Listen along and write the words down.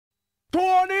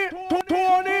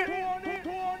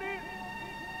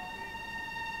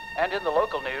And in the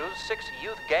local news, 6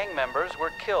 youth gang members were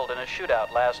killed in a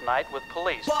shootout last night with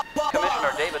police.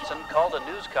 Commissioner Davidson called a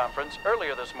news conference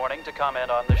earlier this morning to comment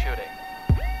on the shooting.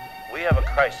 We have a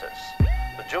crisis.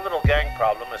 The juvenile gang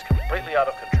problem is completely out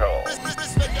of control.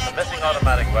 The missing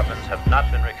automatic weapons have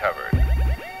not been recovered.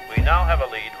 We now have a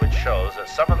lead which shows that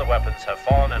some of the weapons have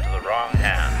fallen into the wrong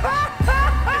hands.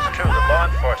 It's true that law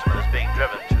enforcement is being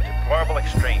driven to deplorable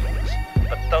extremes,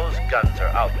 but those guns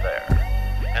are out there.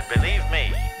 And believe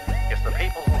me, if the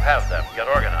people who have them get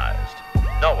organized,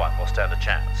 no one will stand a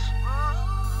chance.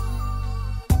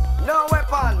 No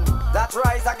weapon that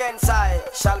rise against I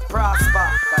shall prosper,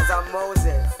 cause I'm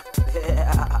Moses.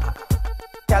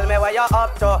 Tell me where you're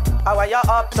up to, how are you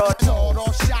up to?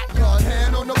 Total shotgun,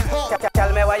 hand on the pump.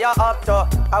 Tell me where you're up to,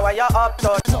 how are you up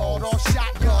to? Total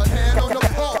shotgun, hand on the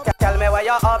pump. Tell me where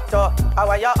you're up to, how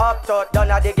are you up to?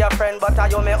 Don't dig your friend,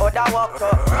 but you me other walk to.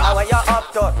 How are you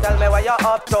up to? Tell me where you're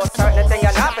up to. Certain thing you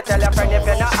have to tell your friend if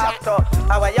you're not up to.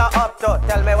 How are you up to?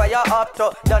 Tell me where you're up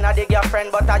to. Don't dig your friend,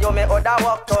 but you me other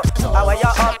walk to. How are you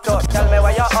up to? Tell me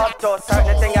where you're up to.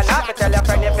 Certain thing you have to tell your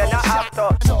friend if you're not up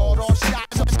to. Total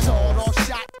shotgun,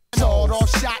 total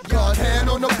shotgun, hand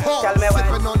on the pump. Tell me when.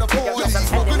 Sipping on the boys,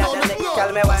 smoking on the block.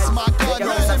 Tell me when. That's my gun,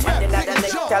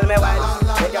 Tell me when.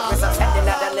 Niggas with some head in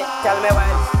the lick. Tell me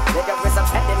when. Niggas with some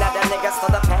head in the niggas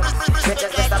for the pen.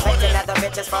 Bitches with some head in the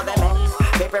bitches for the men.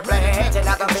 People play hating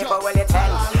at the people will it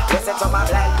tell. Listen to my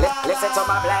blend. Listen to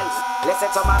my blend.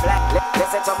 Listen to my blend.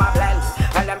 Listen to my blend.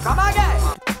 And them come again.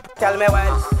 Tell me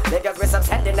when. Niggas with some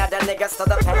head in the niggas to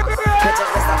the pen. Bitches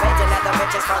with some head in the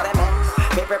bitches for the men.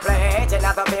 People play hating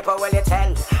at the people will it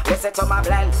tell. Listen to my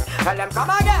blend. And them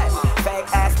come again. Fake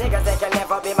ass niggas, they can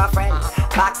never be my friend.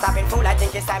 Backstabbing fool, I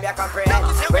think it's time you comprehend.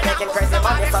 We're making crazy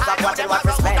money, so stop watching what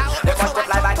we spend. We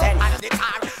multiply by 10.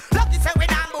 Look, you say we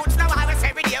down boots, now I was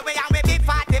every day. We are with big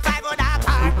 45 on our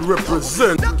car.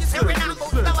 Represent. Look, you say we down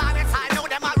boots, now I was I know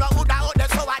them are road out there,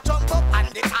 so I jump up on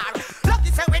the car. Look,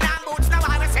 you say we down boots, now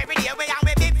I was every day. We are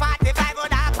with big 45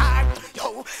 on our car.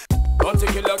 Yo. Bounty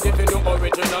killer giving you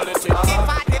originality. Big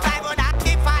 45 on our,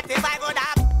 big 45 on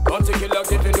our. Bounty killer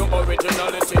giving you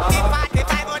originality. Big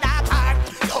 45 on our car.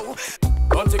 Yo.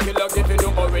 Bounty killer giving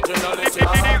you originality.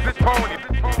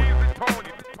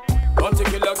 Bounty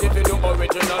killer giving you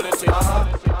originality.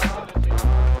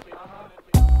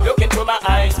 Look into my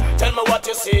eyes, tell me what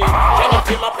you see. Can you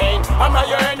feel my pain? Am I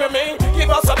your enemy? Give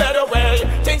us a better way.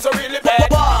 Things are really bad.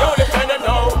 You only trying to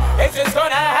know is this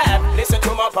gonna happen? Listen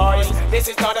to my voice. This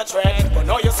is not a trend, but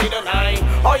now you see the nine.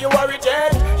 Are you worried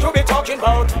yet? You be talking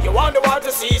about you want the world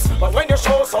to cease, but when you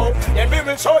show so, then we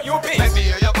will show you peace. Let me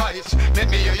hear your voice. Let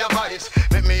me hear your voice.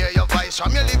 Let me hear your voice.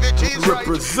 From your liberties right.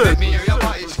 Let me hear your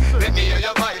voice. Let me hear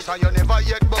your voice. And you never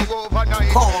yet bug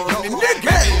overnight. Let me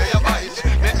hear your voice.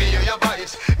 Let me hear your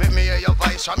voice. Let me hear your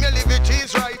voice. From your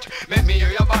liberties right. Let me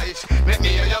hear your voice. Let me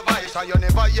hear your voice. And you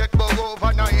never yet bug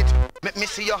overnight. Let me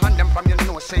see your hand them from your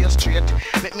nose, say you're straight.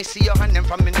 Let me see your hand them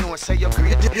from your nose, say you're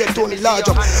great. Yeah, Tony large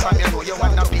up. From your know you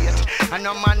wanna beat. And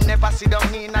no man never sit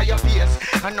down in your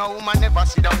face. And no woman never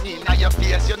sit down in your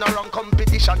face. You no run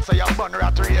competition, so you burn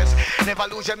rat race. Never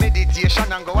lose your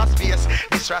meditation and go a space.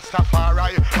 This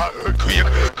Rastafari, quick.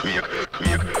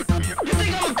 You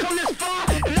think I'ma come this far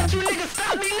and let you niggas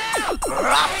stop me now?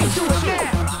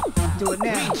 Do it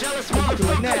now.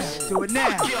 Do it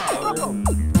now.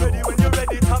 Ready when you're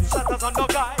ready, top shatters on the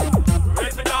guy.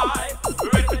 Ready to die,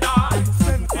 ready to die.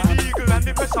 Send the eagle and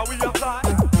the pressure we apply.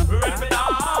 Ready to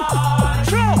die.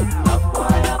 True. Up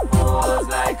pose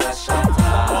like a shutter.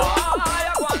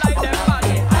 I go like them bad.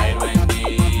 Hide when the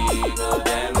eagle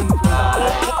them fly.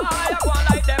 I go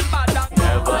like them bad.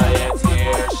 Never yet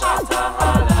hear shatter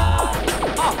holler.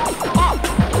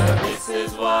 Well, this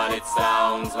is what it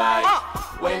sounds like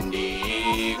when the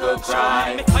eagle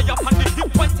cries. Me fire up on the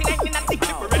hip, 29 and the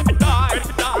clip. Ready to die, ready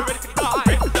to die, ready to die,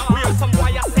 ready to die. We have some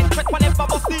wire set, but whenever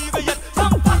must leave it yet.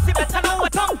 Some pussy better know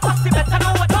it, some pussy better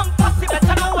know it, some pussy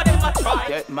better know what them a try.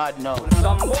 Get mad now.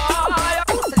 Some wire,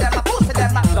 pussy them, pussy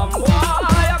them. Some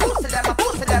wire, pussy them,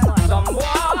 pussy them. Some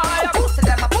wire, pussy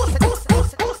them, pussy.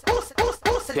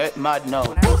 Get mad now.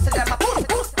 Pussy them, pussy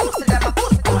them,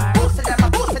 pussy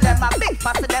them, big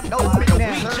pussy them. No,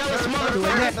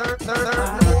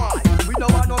 we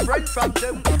don't want no friend from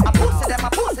them. I pussy them,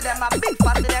 a big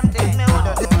pussy them. Take me on.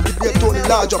 Yeah, Tony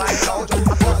large up. I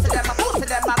pussy them,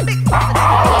 a big pussy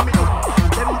them.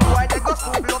 Them boy they go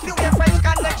school love you your French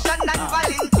connection and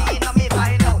Valentino me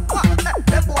find out. What?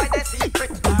 Them boy they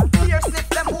secret. Here sniff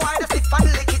them boy they sniff and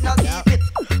lick it, no keep it.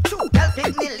 True, help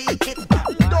it me leak it.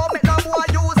 Don't make no boy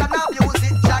use and abuse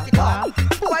it. Jack it up.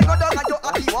 Boy go down and you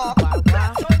happy walk.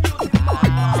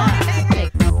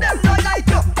 Them no like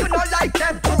you, you no like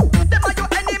them too. Them are your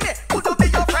enemy.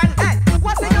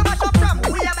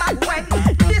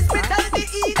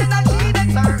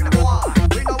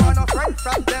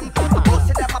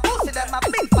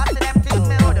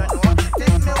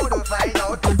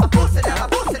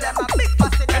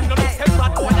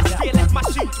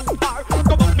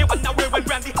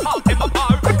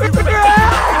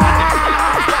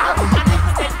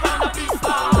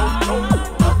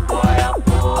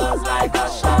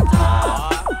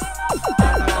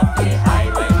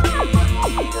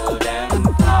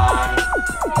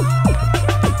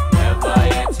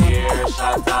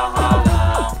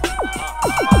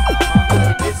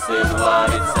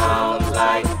 it sounds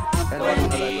like when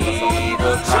the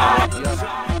eagle cries.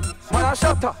 Man a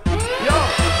shatter, yo.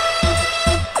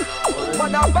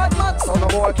 Man a bad man, so no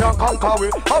boy can't conquer we.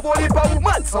 A bully for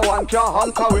woman, so one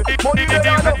can't conquer we. Money they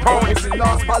are no promise,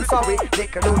 no sponsor we. They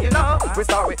can do you know, we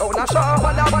start with own a show.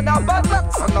 Man a bad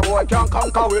man, so no boy can't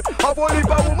conquer we. A bully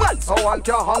for woman, so one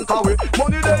can't conquer we.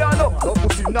 Money they are no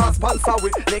pussy, no sponsor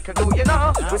we. They can do you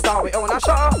know, we start with own a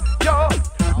show. Yo,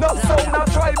 no sound, no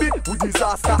try me, we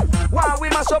disaster. Why we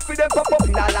mash up with them pop up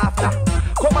in a laughter.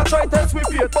 Come and try test we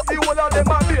fear, but the whole of them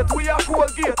are bait. We are cool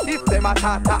gate, if them a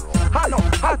tata. I know,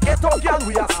 hot get up, girl,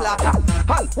 we are slaughter.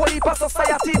 And holy for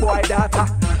society, boy, data.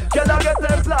 Girl, I get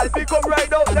them life, we come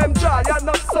ride out them jaw. You're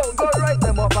not sound, go ride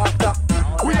them up after.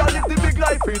 We are live the big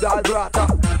life with all brata.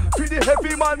 For the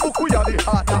heavy man, book, we are the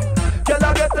harder. Girl,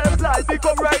 I get them life, we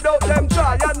come ride out them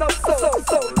jaw. You're not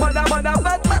sound, man, a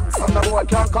bad man. Some the boy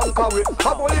can't conquer we.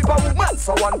 A bully for woman,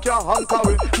 so one can't hunker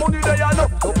we. Money they are no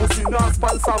pussy, no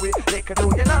sponsor we. They can do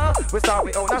you know, we start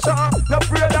with own a show. No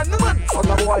prayer than the man, some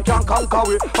the boy can't conquer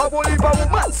we. A bully for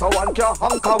woman, so one can't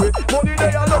hunker we. Money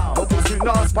they are no pussy,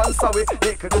 no sponsor we.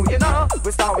 They can do you know,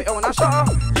 we start with own a show.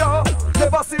 Yo,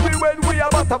 never see we when we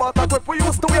are bata what we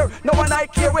used to wear. No one I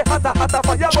care, we hotter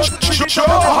fire. See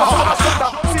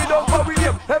don't for we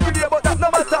name every day, but that no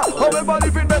matter. However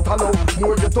living better now.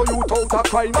 More get to you out of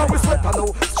crime and we sweater now.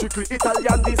 Strictly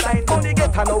Italian design, money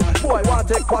getter now. Boy want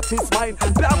take what is mine,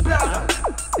 blah blah.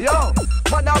 Yo,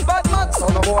 man a bad man, so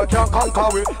no boy can't conquer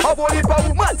we. A bully for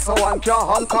woman, so one can't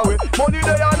hunker we. Money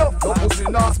they are no pussy,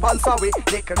 no sponsor we.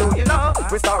 They can do you know,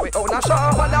 we start with own a show.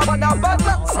 Man a bad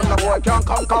man, so no boy can't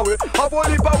conquer we. A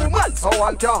bully for woman, so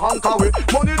one can't hunker we.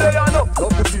 Money they are no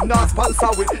pussy, no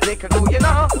sponsor we. They can do you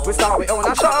know, we start with own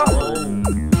a show.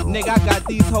 Nigga, I got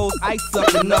these hoes iced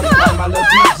up enough. Got my little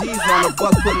BGs on the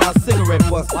bus, putting out cigarette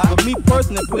butts. But me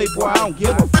personally, Playboy, I don't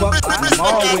give a fuck. I'm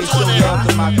always show love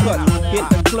to my cut. Hit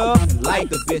the club and light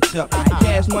the bitch up.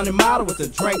 Cash money model with the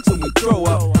drink till we throw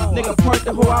up. Nigga, point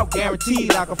the hoe out,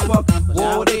 guaranteed I can fuck.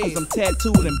 War days, I'm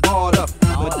tattooed and barred up.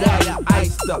 Medallion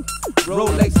iced up.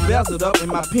 Rolex bezeled up,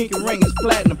 and my pinky ring is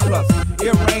platinum plus.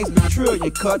 Earrings be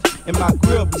trillion cut, and my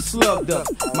grill be slugged up.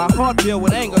 My heart filled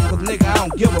with anger, cause nigga, I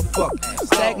don't give a fuck.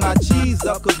 Stack my cheese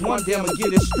up, cause one day I'ma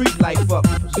get his street life up.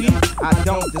 Beef, I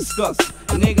don't discuss.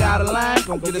 Nigga out of line,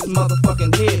 gon' get his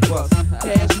motherfucking head bust.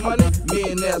 Cash money,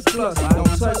 millionaires plus. Don't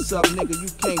touch something, nigga, you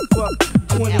can't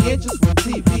fuck. 20 inches with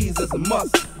TVs is a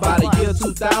must. By the year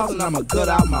 2000, I'ma gut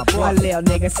out my butt. One little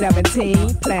nigga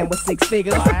 17, playing with 6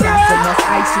 figures. Got so much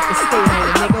ice you can stay on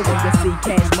a nigga. When you see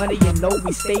cash money, you know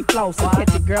we stay flossing.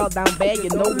 Catch a girl down bad, you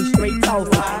know we straight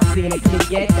tossing. Seen a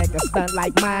clique that can stunt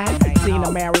like mine. Seen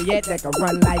a Marriott that can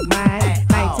run like mine.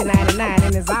 1999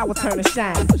 and it's our turn to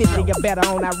shine. 50 or better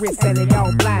on our wrist and they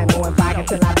all blind. Going vodka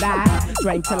till I die,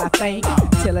 drink till I faint.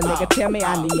 Till a nigga tell me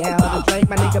I need hell to drink.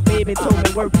 My nigga baby told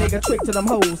me work, nigga trick to them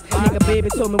hoes. Nigga baby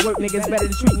told me work, niggas better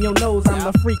than treating your nose. I'm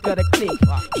the freak of the clique.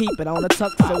 Keep it on the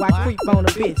tuck so I creep on a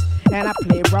bitch. And I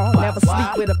play raw, never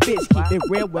sleep with a bitch. Keep it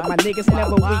real with my niggas,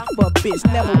 never weak for a bitch.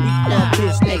 Never weak for a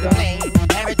bitch, nigga.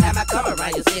 Every time I come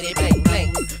around your city, bling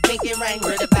bling. Pinky ring,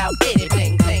 word about bitty,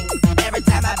 bling bling. Every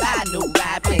time I buy a new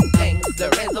ride, bling bling. The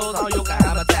Rizzo's on you,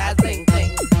 ties, bling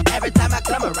bling. Every time I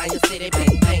come around your city,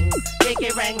 bling bling.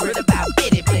 Pinky ring, word about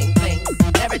bitty, bling bling.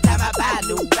 Every time I buy a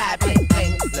new ride, bling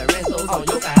bling. The Rizzo's on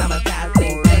you, ties,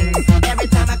 bling bling. Every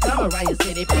time I come around your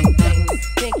city, bling bling.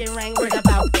 Pinky ring, word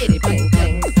about bitty, bling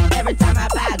bling. Every time I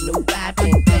buy a new ride,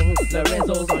 bling bling. The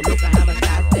Rizzo's on you,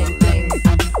 ties, bling bling.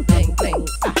 Bling bling,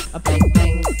 bling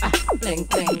bling, bling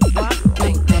bling, what?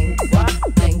 Bling bling, what?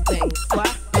 Bling bling,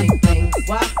 what? Bling bling,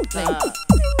 what? Bling.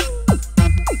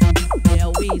 Yeah,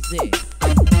 Weezy,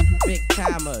 Big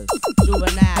Commas,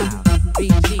 Juvenile,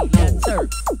 BG, Let's Turk.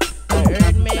 You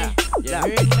heard me? You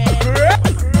heard me?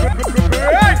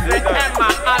 Emma,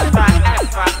 Alpha,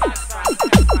 Alpha.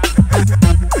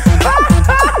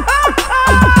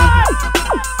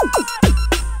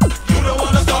 You don't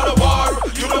wanna start a war.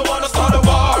 You don't wanna start a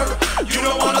war. You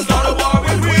don't wanna start a war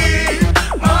with me,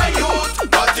 my youth.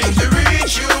 Nothing to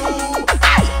reach you.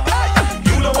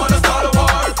 You don't wanna start a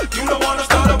war. You don't wanna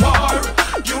start a war.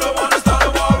 You don't wanna start a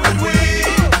war with me,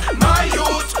 my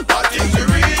youth. Nothing to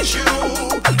reach you.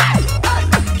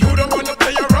 You don't wanna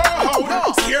play around.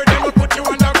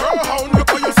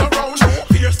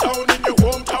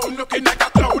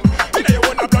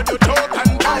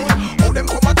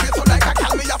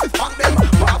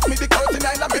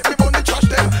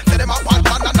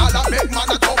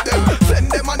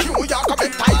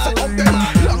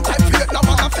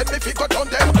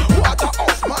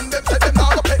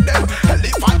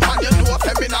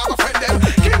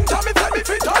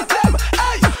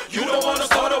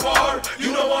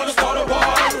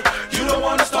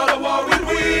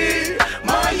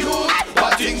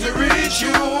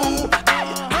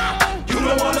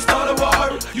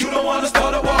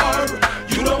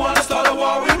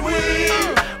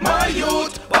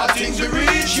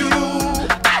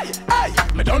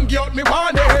 out me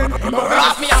warning.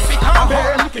 Ask me happy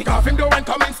campaign. Kick off him door and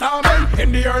come in storming.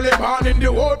 In the early morning,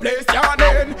 the whole place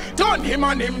yawning. Turn him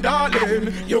on him,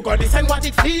 darling. You go listen what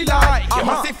it feel like. You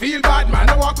must feel bad, man.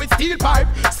 I walk with steel pipe.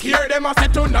 Scare them, I say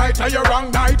tonight or your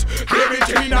wrong night. Baby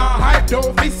Gina, hype, no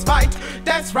fist fight.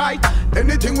 That's right.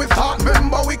 Anything we start,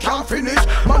 remember we can't finish.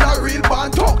 Man, a real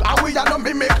band talk, and we are no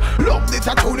mimic. Love this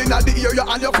a tune in the ear,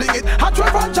 and you fling it. I try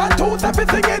and chant tools,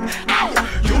 everything it. Ow!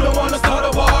 You don't wanna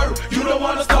start a war. You don't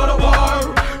wanna start a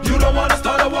war. You don't wanna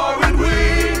start a war with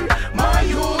we, my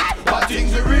youth. But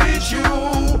things will reach you.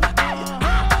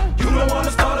 You don't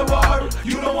wanna start a war.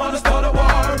 You don't wanna start a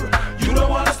war. You don't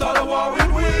wanna start a war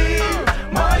with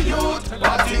we, my youth.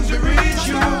 But things will reach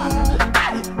you.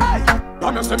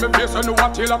 I'm a semi face and know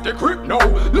what till of the grip now.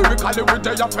 Lyrically we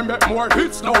there to make more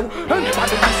hits now.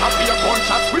 Anybody disappear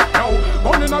gunshots with now.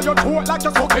 Gun inna your throat like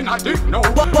you're sucking a dick now.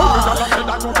 Every girl I say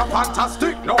that you're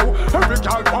fantastic now. Every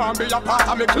girl want be a part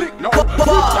of me click now. Every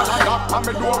girl I knock on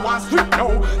me door one strip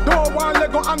now. Don't want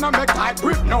let go and I make tight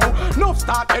grip now. No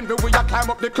start envy we a climb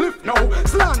up the cliff now.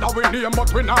 Slander we name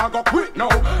but we nah go quit now.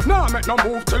 Nah make no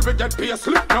move till we get pay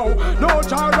slip now. No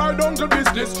jar ride on the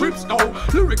business trips now.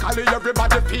 Lyrically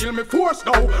everybody feel me force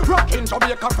now. Rockin'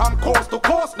 Jamaica from coast to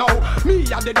coast now. Me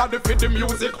and the daddy fit the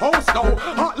music host now.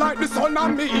 Hot like the sun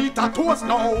and me eat a toast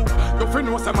now. You fi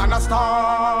know some man a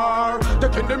star,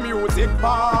 taking the music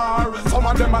far. Some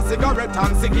of them a cigarette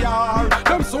and cigar.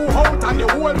 Them so hot and the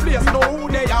whole place know who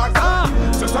they are.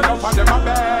 So stand up and them a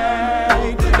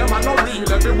beg. Them a no real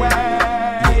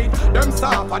heavyweight. Them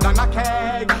softer than a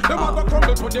keg. Them a go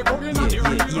crumble to the cooking and the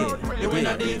real. You in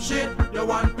a deep shit. You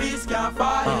want peace can't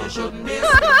fight. You shouldn't miss.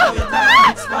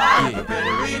 Prepare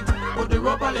to read, put the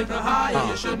rope a little higher.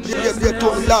 You shouldn't miss. You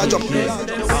in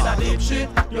a deep shit.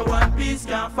 You want peace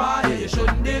can't fire. You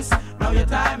shouldn't diss. Now your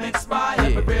time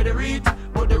expire. Prepare to read,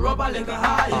 put the rope a little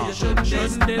higher. You shouldn't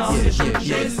diss. No, you shouldn't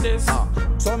diss.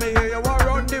 So me hear you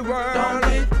around the world.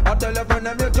 I tell your friend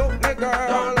them you took me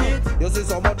girl. You see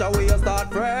so much of way you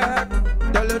start fret.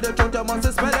 Tell you the truth you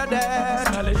must smell your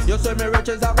death. You say me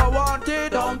riches I go want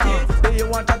it. Don't it. Do you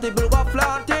want that people go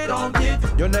flaunt it? Don't it.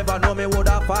 You never know me would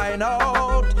I find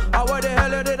out. How where the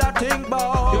hell you did I think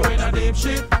about? You in a deep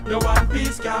shit. You want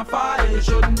peace can't fire. You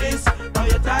shouldn't diss. Now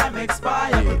your time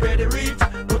expire. Prepare the reach.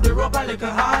 Put the rope a little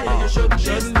higher. You shouldn't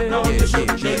diss. No you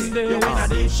shouldn't diss. You in a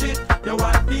deep shit. You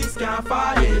want peace can't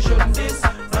fire. You shouldn't diss.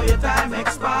 Now your time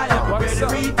expire. Prepare the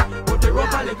reach. Put the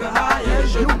rope a little higher. You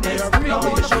shouldn't diss.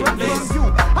 No you shouldn't diss.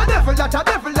 A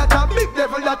devil that a big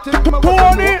devil that think me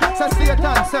Tony. Say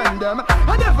Satan send them.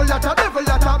 A devil that a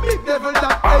big devil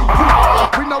that hey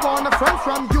you. We no want a friend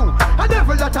from you. A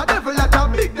devil that a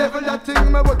big devil that think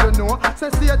me what you know. Say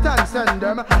Satan send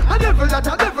them. A devil that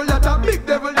a big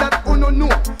devil that who no know.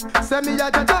 Say me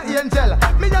a jaja angel.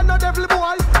 Me a no devil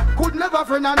boy. Could never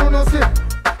friend and no see.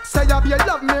 Say you be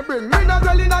love me bring. Me no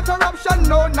dwell in a corruption.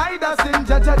 No neither sin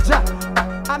ja.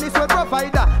 And it's a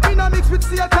provider. Me no mix with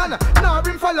Satan. Now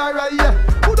bring follower yeah.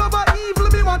 Good over evil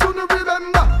me want to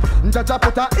remember. Jaja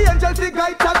put a angel to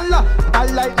guide Allah.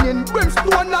 A lightning,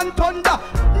 brimstone and thunder.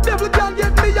 Devil can't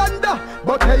get me under.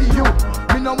 But hey you,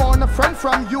 me no want a friend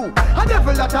from you. A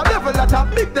devil that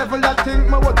a big devil that think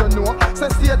me what you know. Say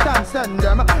Satan send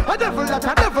them. A devil that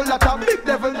a big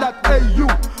devil that hey you.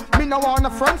 Me no want a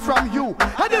friend from you.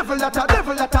 A devil that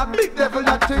a big devil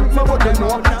that think me what you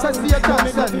know. Say Satan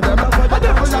send them. A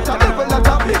devil that a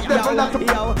big devil that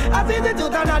yo. I see the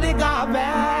truth under the carpet.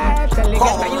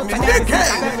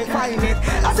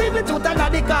 I see the truth under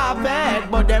the carpet,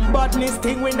 but them badness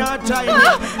thing we not trying it. No,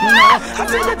 I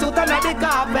see the truth under the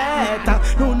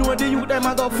carpet. No know the youth them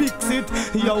a go fix it.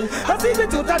 Yo, I see the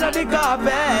truth under the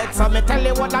carpet. So me tell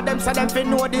you what of them say them fi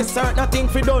know this certain thing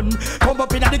fi done. Come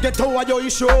up inna the ghetto and you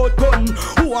shotgun.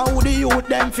 Who the youth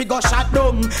them fi go shot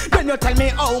down. Then you tell me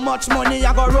how much money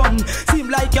you go run. Seem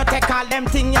like you take all them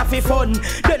thing you fi fun.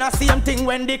 Then I same thing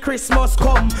when the Christmas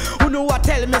come. Who know what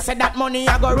tell me say that money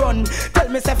I go run. Tell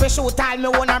me say fi shoot all me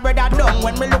one a brother down.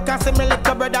 When me look and see me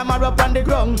little brother mar up on the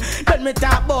ground. Then me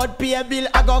talk about pay a bill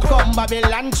I go come.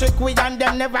 Babylon trick we and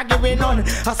them never give me none.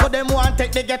 I saw them want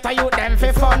take the ghetto youth them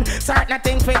fi fun. Certain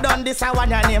things fi done this I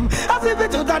want your name. I see the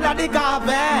truth under the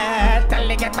carpet. Tell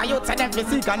the ghetto youth say them fi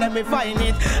sick and them fi find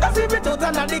it. I see the truth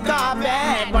under the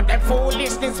carpet, but them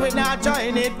foolishness we not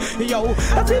join it. Yo,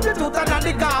 I see the truth under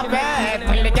the carpet.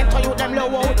 Tell the ghetto youth them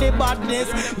low out the badness.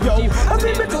 Yo, I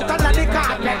see the truth under the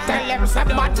carpet. Tell them some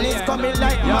badness coming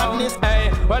like madness.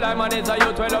 Hey, Well, I'm on it, so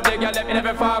you 12 of the girl, let me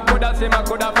never farm. Coulda see my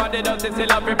coulda for the dusty, still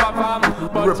have to perform.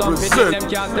 But some people, them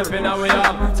can't step in our way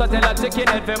up. So tell a chicken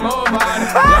head to move on.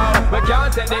 Yo, we can't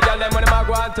take the girl, them when them a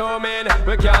go on to mean.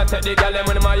 We can't take the girl, them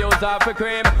when them a use off for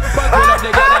cream. But we love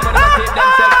the girl, them when them a keep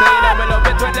themselves clean. And we love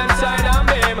it when them shine and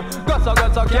beam. Go so,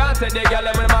 can't take the girl,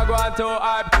 them when them a go on to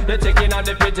hype. The chicken and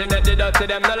the pigeon, that the dusty,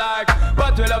 them the like.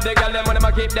 But we love the girl, them when them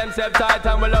a keep themselves tight.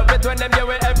 And we love it when them get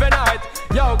it every night.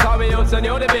 Yo, cause we used to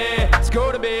know the beat.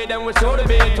 Screw the beat, then we show the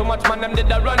beat. Too much man, them did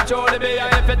the run through the beat.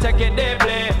 And if you check it, they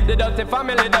play. The dirty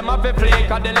family, them have to flee.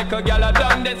 Cause the little girl have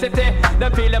done the city.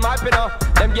 Them feel them hyping up.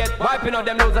 Them get wiping up.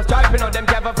 Them lose a striping up. Them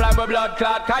can't fly with blood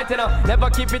clot kiting up. Never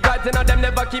keep it tight enough. Them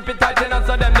never keep it tight enough.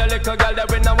 So them the little girl, they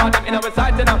win now want them in our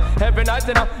sight enough. Every night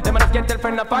enough. Them man get tell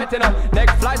friend a fighting up.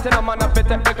 Next flight enough. Man up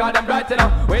it up because them bright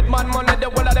enough. With man money, the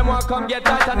whole of them want come get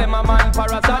tight. And them a man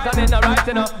parasite and in a right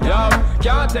enough. Yo,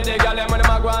 can't take the girl, them when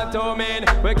them a go on to mean.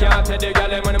 We can't take the girl,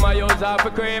 them when them a use half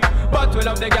a cream. But we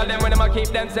love the girl, them when them a keep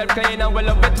themselves clean. And we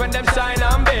love it when them shine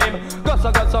and beam. Go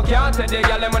so, can't take the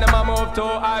girl, them when them a move too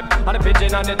hype. And the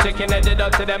pigeon and the chicken, they did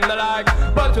to them the like.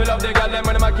 But we love the girl, them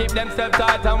when them a keep themselves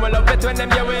tight. And we love it when them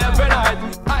get away every night.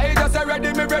 I just say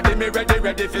ready, me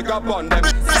ready, figure upon them.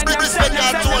 Send them,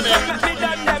 let me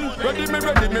done them.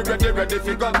 Ready,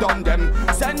 figure on them.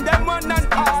 Send them one and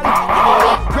all.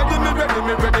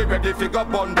 Ready, figure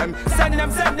upon them. Send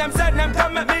them,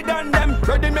 come let me done them.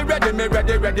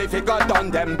 Ready, figure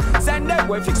on them. Send them,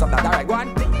 we fix up that direct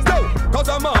one. So, cause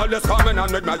I'm always coming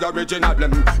on with my original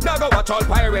blim. Now go watch all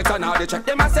pirates and all the check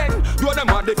them I send. You them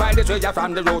modify this way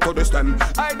from the road to the stem.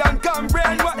 I don't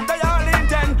comprehend what they all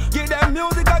intend. Give them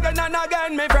music again and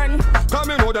again, my friend.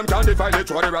 Come in, know them can't define it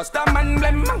through the Rasta man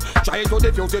blem. Try to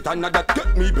defuse it and that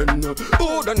get me bend.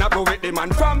 Oh, don't have to wait the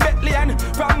man from Bethlehem.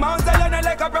 From Mount Zion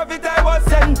like a prophet I was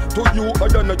sent. To you, I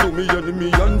don't know to me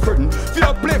enemy and friend. Feel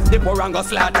uplift the poor and go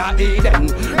slaughter Eden.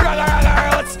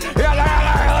 Ralla roots,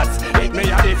 hit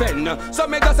me a defend. So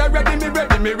me just say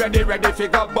ready,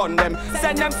 figure bun them.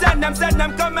 Send them,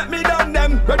 come at me done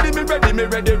them. Ready,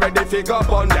 figure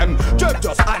bun them.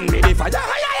 Just hand me the fire.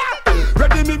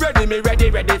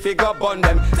 Ready, figure bun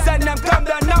them. Send them, come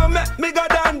down now, make me go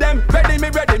down them.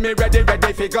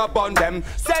 Ready, figure bun them.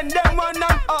 Send them one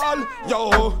and all,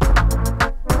 yo.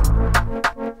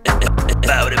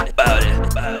 Bout it.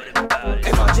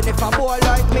 Imagine if a boy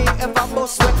like me ever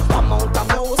bust with amount of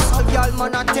no so y'all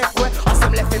man a take way. As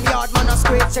him left him yard man a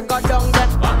scratch and got down there.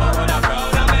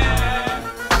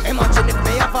 Imagine if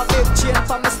me have a big chain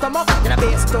for my stomach. In a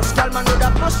base touch y'all man would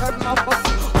have pushed her mouth up.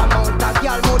 Amount of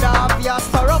y'all would have ya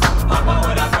stir up.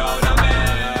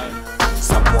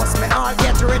 Suppose me all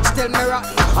get rich till me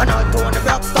rotten. And all Tony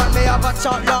Braxton me have a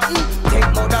shot rotten. Take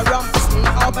mother rumpus and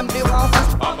up and blew off.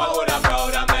 Papa would have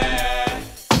proud of me.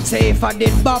 Say if I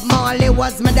did Bob Marley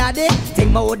was my daddy,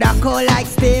 think I woulda call like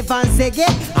Steve and Ziggy.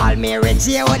 All Mary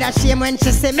J woulda shame when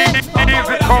she see me.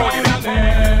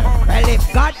 Well,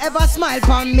 if God ever smile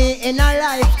upon me in a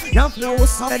life, enough no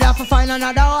son have to find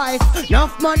another wife.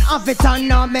 Enough man have it and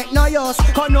now make no use.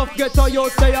 Enough get a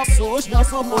use they a source, not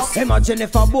so much. Imagine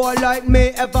if a boy like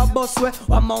me ever bust way.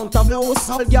 Amount of loose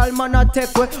all girl man a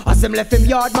take way. As him left him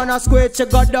yard man a square you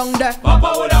go down there.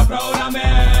 Papa woulda proud of me.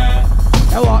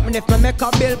 They want me if me make a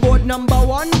billboard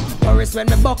 #1. Paris when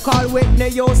me buck all Whitney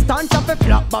Houston. Chop a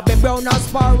flop Bobby Brown and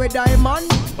spar with Diamond.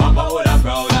 Papa woulda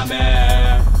proud of me.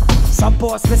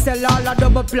 Suppose me sell all a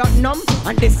double platinum.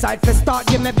 And this side for start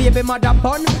give me baby mother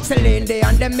bun. Celine Day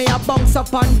and then me a bounce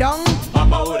up and down.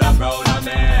 Papa woulda proud of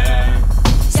me.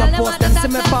 Suppose them see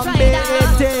me from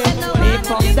BAT. Me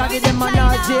from Daddy them and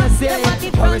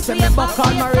RJC. Paris when me buck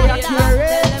all Maria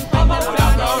Carey. Papa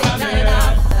woulda proud of me.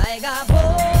 I got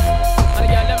bored.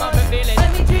 When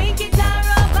we drink it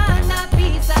up and a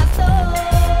piece of soul.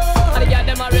 The girl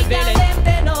them are revealing.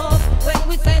 Them up when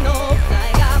we say no.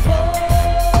 Like a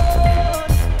bone.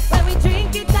 When we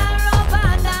drink it up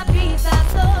and a piece of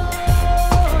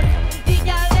soul. The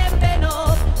girl them bend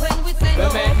up when we say no.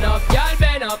 We bend up, y'all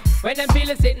bend up. When them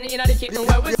feeling sitting in the kitchen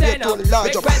where we stand up.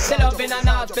 Request the love in an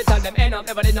hospital, them end up.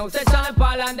 Everybody knows that Sean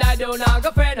Paul and I do not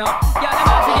go friend up. Y'all them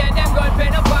have to get them good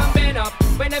pen up and bend up.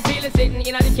 When them feeling sitting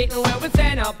in the kitchen where we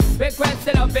stand up. Request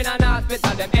the love in an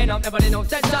hospital, them end up. Everybody knows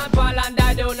that Sean Paul and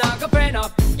I do not go friend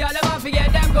up. Y'all them have to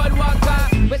get them good walker.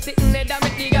 We sitting there, damn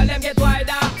it, the girl them get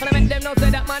wider. And I make them know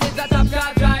say that man is a top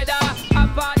class rider.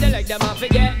 Apart the leg, them have to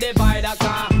get divider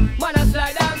car. Man a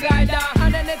slide and glider.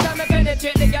 And then they tell me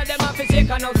penetrate, the girl them have to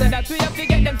shake. And now say that we have to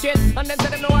get them straight. And then say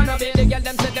them no wanna be. The girl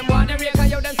them say them wanna rake.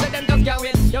 And yo them say them just can't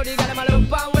win. Yo the girl them a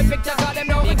look and we picture cause them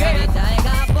know we great.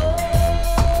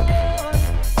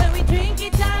 When we drink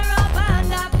it up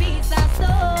and a piece of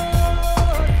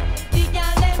soul. The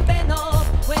girl them bend up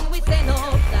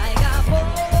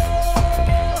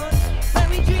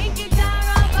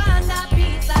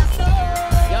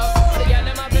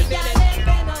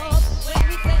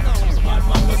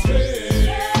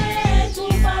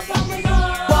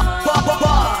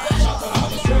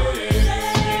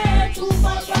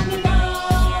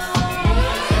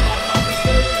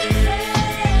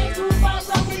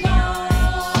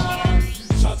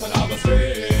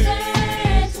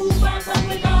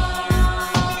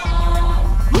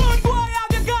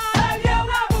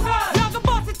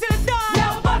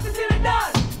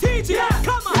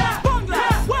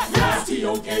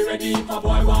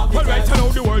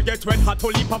Get red hot,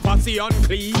 holy papacy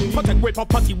unclean. Protect with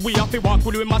property, we have to walk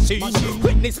with machine.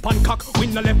 Witness pan cock,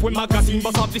 win the left with magazine.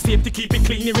 Bust off the safety, keep it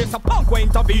clean, erase a punk, we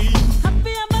intervene.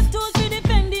 Happy about tools, we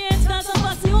defend the ends. Cause a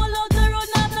posse all out the road,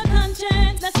 not the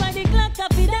conscience. That's why the clock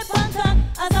up in the bank.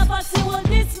 As a posse will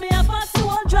diss me, a posse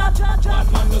will drop.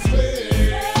 Bad man the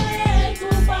street. Hey, too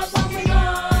far from me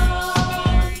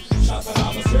gone. Shots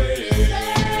on the street.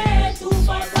 Hey, too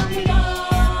far from me gone.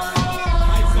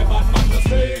 I say bad man the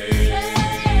street.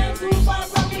 Hey, too far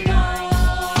from me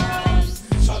gone.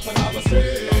 Shots on the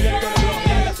street.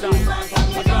 Hey, too far from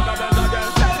me gone.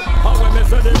 And when me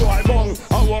say the boy bong,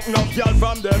 I walk no girl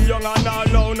from them young and all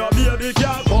now no baby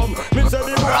can't come. Me say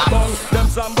the boy bong, them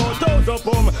slam bout toes up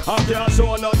and can't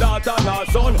show no daughter no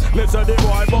son. Me say the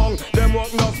boy bong, them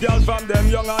walk no girl from them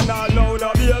young and all now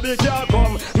no baby can't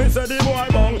come. Me say the boy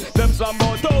bong, them slam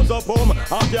bout toes up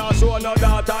and can't show no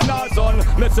daughter no son.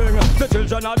 Me sing, the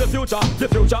children are the future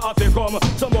have to come.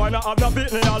 Some boy not have no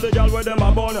pitney, all the girl with them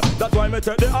a bun. That's why me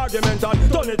take the argument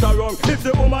and turn it around. If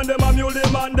the woman them a mule, the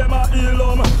man them a heel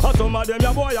and some of them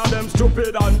ya boy and them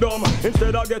stupid and dumb.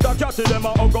 Instead of get a catchy, them a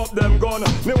hug up them gun.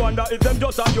 Me wonder if them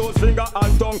just a use finger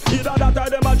and tongue. Either that or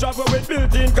them a travel with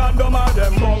built-in condom or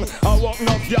them bung. I walk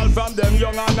no girl from them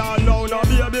young and all now no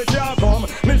baby can't come.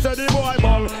 Me say the boy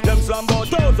bung, them slam bout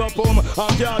toes up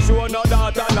and can't show no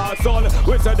daughter no son.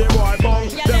 We say the boy bung,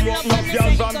 them walk no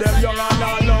girl from them young and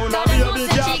all now no baby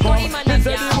can't come. Me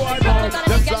say the boy bung,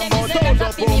 them slam bout toes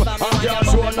up and can't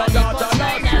show no daughter no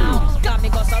son. Got me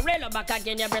go so real back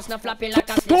again, your breast no floppy like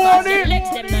a slippers. Your legs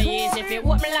them no easy if you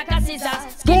walk me like a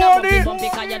scissors. Skin up bumpy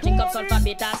cause you drink up sulfur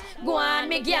bitters. Go on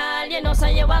me girl, you know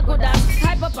say you a good ass.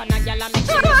 Hype up on a girl and make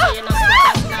sure you say you no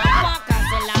squatters. Now walk and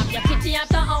sell off your kitty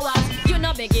after hours. You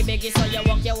know beggy so you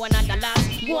walk your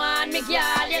 $100. Go on me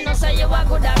girl, you know say you a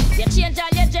good ass. You change all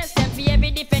your dress them for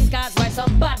every different cause. Why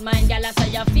some bad mind girl I say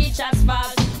your features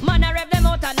false. Man I rev them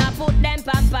out and I put them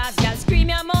pampas. Girl scream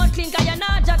your mouth clean cause you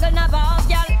not juggle no balls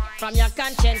girl. From your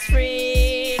conscience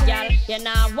free, girl. You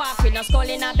not walk with no skull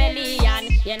in a belly and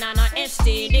you not no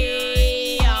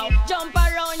STD. Oh. Jump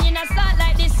around in a start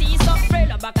like the sea. So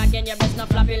frail back again, your breast no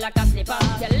floppy like a slipper.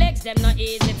 Your legs them no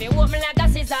easy if you walk me like a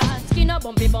scissor. Skin up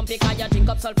bumpy cause you drink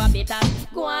up sulfur bitters.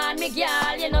 Go on me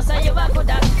girl, you know so you a good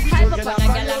ass. Hype up on a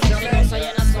girl and make she know so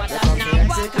you no squatters. Now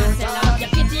walk and sell out your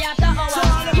kitty after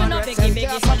hours. You know biggie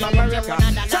so you want your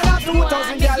 $100. Go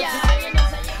on me girl, you know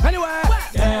so you. Anyway,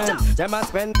 them a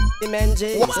spend men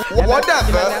G's. What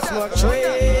that smoke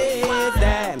trees.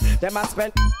 Them a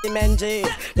spend men G's.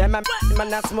 Them a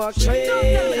man a smoke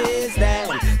trees.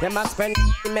 Them a spend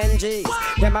men G's.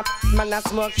 Them a man a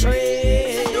smoke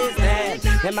trees.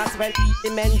 Them a spend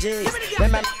men G's.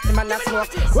 Them a man a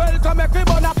smoke. Welcome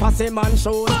everybody a fussy man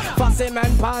shoes, fussy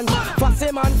man pants,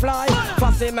 fussy man fly,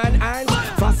 fussy man hands,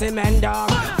 fussy man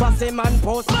dog, fussy man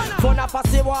post. Fun a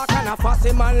fussy walk and a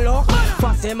fussy man look,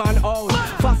 fussy man out,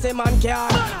 fussy man car,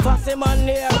 fussy man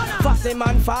near, fussy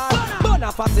man fall. Bun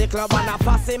a fussy club and a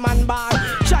fussy man bar.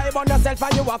 Try on yourself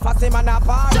and you a fussy man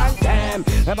apart. And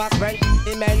them a spend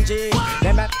men G,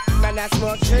 them a man a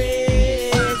smoke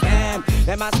trees.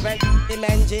 Them a spend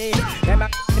men G, them a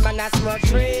man a smoke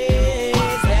trees.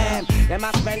 Them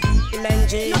a spend men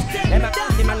G, them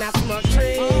a man a smoke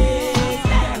trees.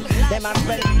 Them a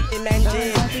spend men G,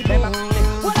 them a.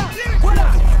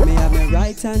 Me have my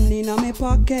right hand in my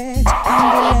pocket and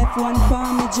the left one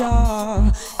for me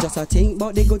jaw. Just a think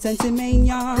about the good sense in me,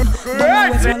 yeah. Don't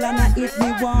always roll and I eat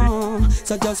me warm.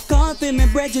 So just call for me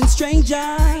brethren stranger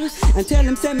and tell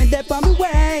him send me dep on my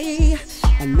way.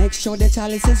 And make sure the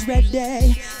chalice is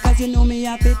ready, cause you know me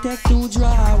have to take two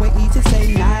draw. We eat the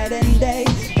same night and day,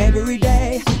 every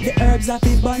day. The herbs have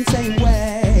to burn same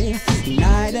way.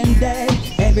 Night and day,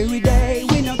 every day.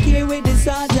 We no care with the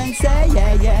sergeant say,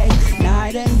 yeah, yeah.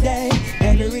 Night and day,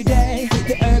 every day.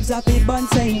 The herbs have to burn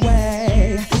same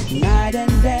way. Night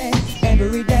and day,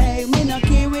 every day. We no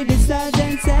care with the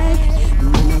sergeant say.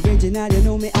 Man original, you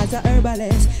know me as a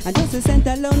herbalist. And just a scent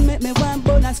alone make me one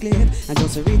bonus clip. And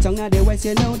just a reach on the west,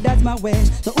 you know that's my wish.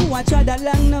 So who I try that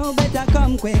long now, better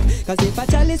come quick. Cause if I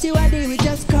chalice you I deal with,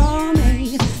 just call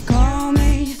me, call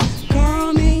me,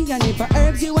 call me. And if I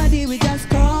herbs you I deal with, just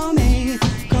call me,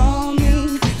 call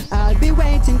me. I'll be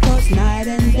waiting cause night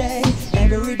and day,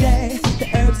 every day. The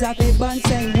herbs have to burn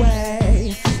same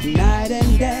way. Night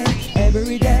and day,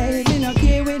 every day. Me no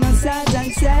care with no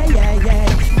sergeant say, yeah, yeah.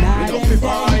 Night and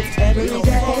day, every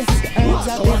day. The herbs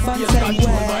have to burn same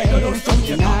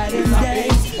way. Night and day,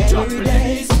 every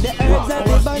day. The herbs have to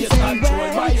burn same way.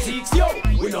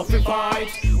 We no fi fight,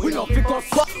 we no fi cuss.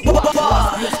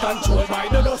 Space controlled by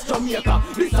the dust Jamaica.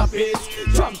 This a pace,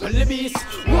 trample the beast.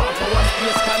 Walk our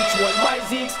space controlled by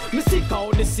Zeeks. Me sick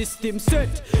out the system set.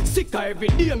 Sick every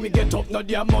day me get up, no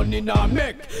damn money nah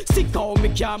make. Sick how me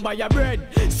can't buy a bread.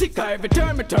 Sick every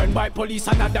time me turn by police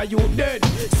another youth dead.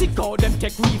 Sick how them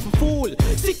take me for fool.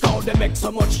 Sick how them make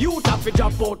so much youth have to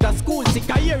drop out of school. Sick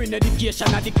of hearing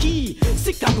education are the key.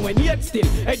 Sick of when yet still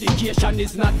education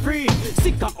is not free.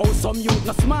 Sick of how some youth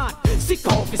not smart. Sick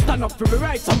of if you stand up for the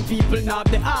right, some people not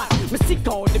have the heart. Me sick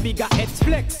how the bigger heads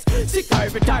flex. Sick of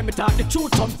every time me talk the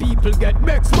truth, some people get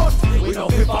vexed. But we know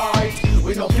we fight,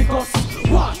 we know we cuss.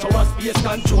 Wash our space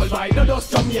control by the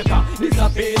dust. Jamaica is a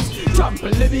face,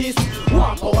 trample the beast.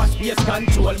 Walk our space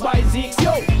control by Zeeks.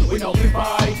 Yo, we know we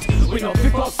fight, we know we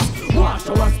cuss. Wash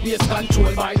our space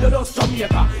control by the dust.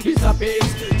 Jamaica is a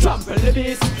face, trample the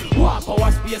beast. Walk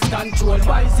our space control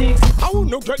by Zeeks. How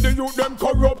no get the youth them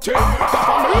corrupted? That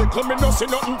family little me no see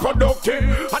nothing productive.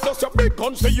 And just your big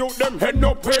guns the youth them head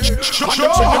up in. And them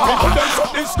see the people them so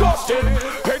disgusting.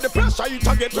 Hey, the pressure it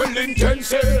a get well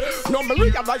intensive. Now me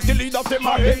realize the leaders them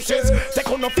are hences. They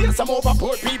couldn't face some over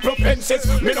poor people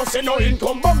fences. Me no see no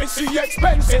income but me see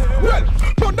expenses. Well,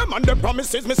 but them and them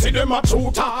promises me see them a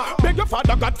shooter. Beg your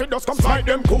father God for just come fight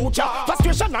them culture.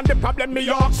 Frustration and the problem me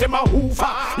ask them a hoover.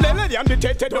 Lele and the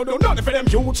tete don't do nothing for them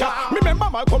future. Me remember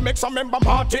Malcolm X and remember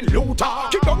Martin Luther.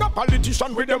 Keep down a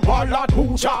politician with them warlord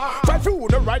pusher. Fight through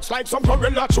the rights like some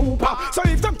gorilla trooper. So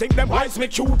if them think them wise me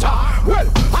cuter, well,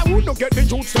 I wouldn't get the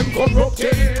youths them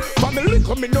corrupted. Family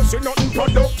come in no see nothing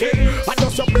productive. And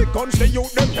just your big guns the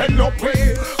youth them head up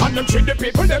with. And them treat the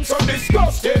people them so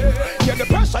disgusting. Yeah, the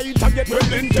pressure it a get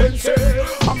well intensive.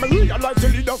 And me realize the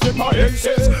leaders them are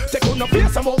hences. They couldn't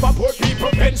face some over poor people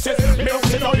fences. Me don't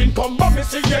see no income but me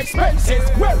see expenses.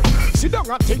 Well, sit down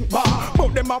and think back,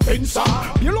 but them a pincer.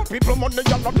 You know people money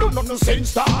and no sense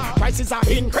star. Prices are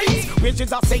increased,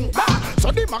 wages are sink back.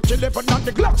 So they match 11 and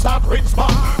the Glock start with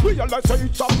spark. Realize so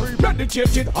it's a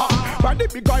premeditated heart. By the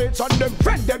big guys and them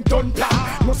friend them don't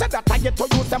plan. No say that I get to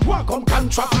use them work on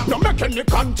contract. No make any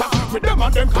contact with them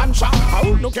and them contract. I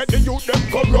will not get the youth them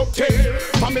corrupted.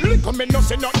 Family come in no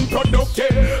say nothing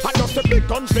productive. And just the big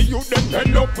guns the youth them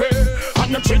end up with.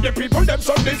 And them treat the people them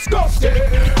so disgusting.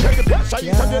 Take the pressure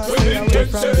you can get really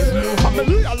intensive. And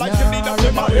me realize the leaders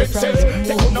them are hences.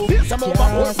 They couldn't face them over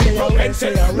poor people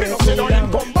fences. Me no say no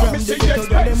income but me see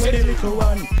expenses.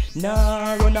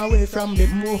 Nah, run away from the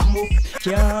move.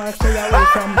 Can't stay away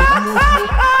from the move.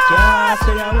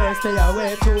 Can't stay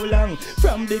away too long.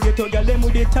 From the ghetto girl, them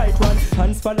with the tight one.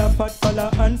 Hands follow, fat follow,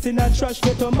 hands in a trash.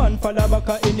 Ghetto man follow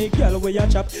back any girl where you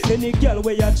chop. Any girl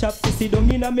where you chop, you see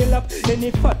down in a me lap.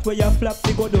 Any fat where you flap,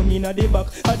 they go down in a the back.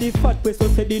 A the fat where so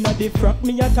said in a the frack.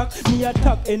 Me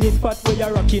attack any fat where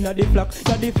you rock in a the flock.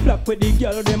 Now the flock where the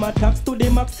girl them attacks to the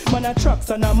max. Man a tracks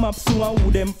and a maps.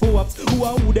 Who them for ups?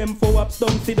 Who them for ups?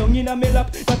 Don't sit down in a me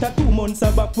lap. That a 2 months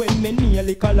back when me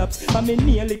nearly collapse. And me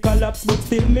nearly collapse, but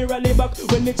still me rally back.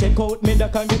 When me check out me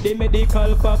that can get the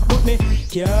medical pack. But me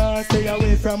can't stay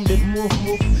away from the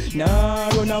move. Nah,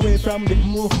 run away from the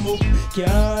move.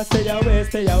 Can't stay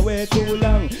away too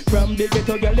long. From the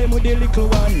ghetto girl them with the little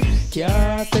one.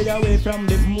 Can't stay away from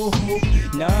the move.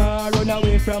 Nah, run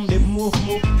away from the move.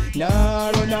 Nah,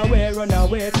 run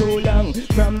away too long.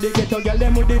 From the ghetto girl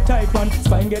them with the tight one.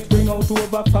 Spine get bring out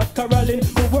over fat Carolyn.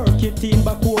 Who work it in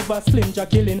back over slim jack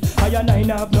killing. I and I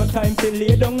have no time to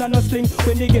lay down and no sling.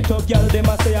 When they get up girl them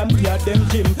a say I'm here at them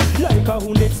gym. Like a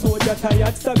wounded soldier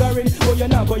tired staggering. Oh you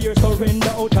not go your surrender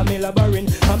out of me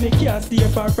labyrinth. And me can't stay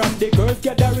far from the girls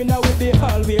gathering. I will be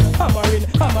always hammering.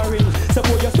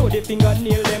 Suppose you saw the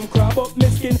fingernail them crab up me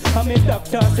skin. And me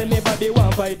doctor say me body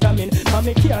want vitamin. And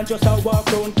me can't just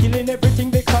walk around killing everything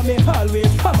because me always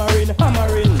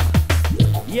hammering.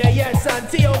 Yeah, son,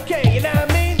 T.O.K, you know what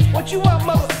I mean? What you want,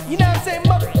 mother? You know what I'm saying,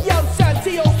 mother? Yo, son,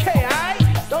 T.O.K,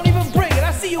 alright? Don't even bring it,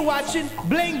 I see you watching.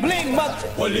 Bling, bling, mother.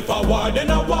 Well, if a war, then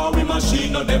a war, we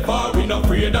machine not them far. We not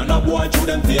afraid and a boy through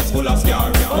them face full of scar.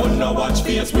 On no watch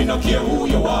face, we not care who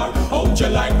you are. Out you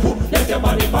like who, let your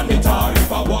body pan the tar.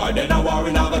 If a war, then a war,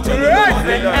 we not gonna tell you no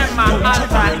one. Don't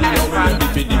try to know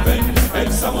ready to defend.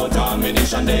 X amount of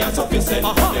ammunition, they are sufficient.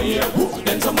 They hear who,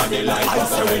 then somebody like I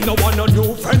say we no want no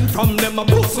new friend from them. A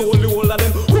boss only all of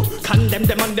them. Condemn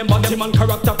them and them body man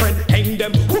character friend. Hang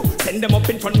them, send them up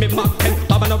in front me Mark 10.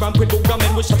 Baba no ramp with booga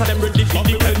men, we shatter them ready for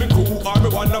the tell me cool. Or me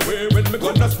wanna way when me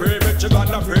gonna spray, bet you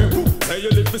gonna pray. Say you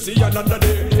live to see another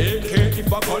day. AK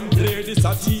if I can't play this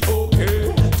a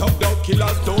T.O.K. Top dog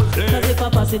killers don't play. Cause if I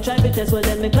pass it, try to test, well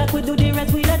then me clock we do the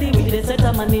rest. We are the with the set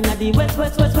a man in the west.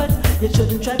 You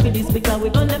shouldn't try for this because we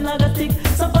gun them like a stick.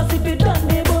 So pass if you done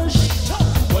the bullshit.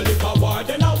 Well if a war,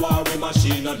 then a war, we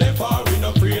machine not them far. We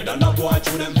not afraid and a boy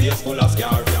through them face full of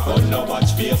scar. On no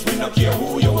watch face, we not care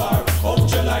who you are.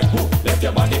 Out you like who, left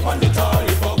your body on the tar.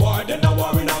 If a war, then a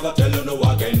war, we not gonna tell you no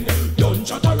what.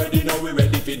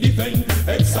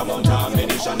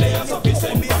 they are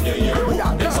sufficient from the year.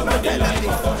 Then some of them like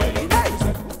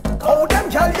oh, them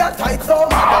girl get tight so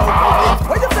mad.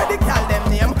 When you say the girl them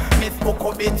name, Miss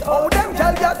Okobit. Oh, them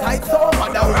girl get tight so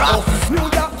mad. New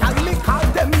York girl me call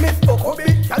them Miss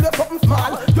Okobit. Girl you something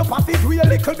small, you pass it real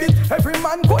little bit. Every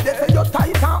man go they say you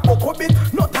tight and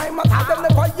Okobit. No time at all, them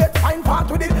never yet find part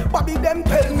with it. Bobby them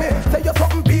tell me, say you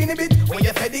something beanie bit. When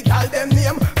you say the girl them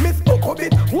name, Miss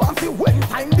Okobit. Want see when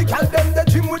time the girl them the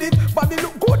gym with it. Body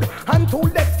look good and two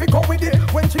legs fi go with it.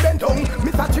 When she bend down,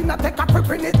 Miss Achina take a grip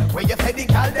in it. When you say the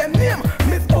girl them name,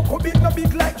 Miss Okobit no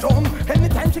big like John.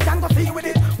 Anytime she can go see with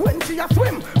it. When she a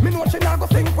swim, me know she not go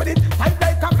sink with it. Tight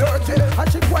like a virgin,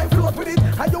 and she go and float with it.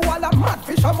 And you all a mad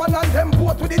fisherman and them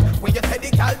boat with it. When you say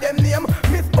the girl them name,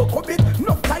 Miss Okobit.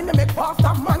 No time to make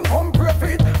pastor man come pray for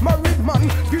it. Married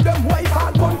man, give them wife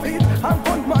and gun feet. And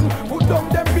gun man, put down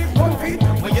them big gun feet.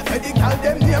 When you say the girl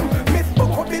them name, Miss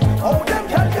Okobit. Oh, them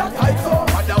girl get tight so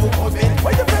mad Okobit.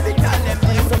 When you say the girl them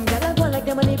name, some girl a go like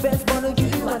them on the best one of you.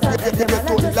 Them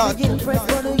all a just begin press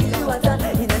one of you.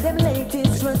 You know them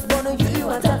latest dress one of you.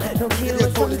 No care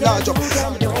what some girl do,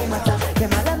 them don't matter.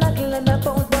 Them all a knuckle and a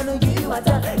bounce one of you.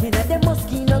 You know them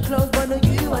mosquito clothes one of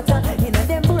you. You know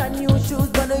them brand new shoes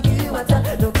one of you.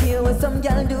 No care what some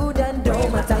girl do, them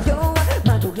don't matter. Yo,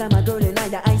 my go glamour girl in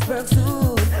your iceberg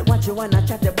suit. What you wanna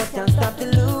chat about can't stop the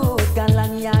loot.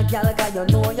 Galang ya gal, cause you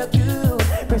know you're cute.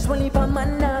 Fresh money for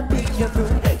man, now pick your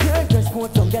fruit. Your dress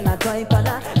code, some girl a try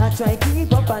pala. I try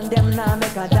keep up and them now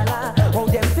make a dollar. Oh,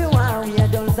 them feel warrior,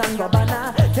 dolls and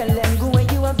gabana. Tell them go where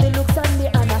you have the looks and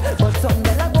the honor. But some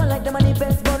girl a go like them on the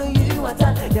best one of you.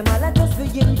 Them all a just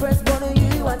be impressed one of you.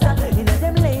 You know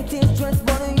them latest dress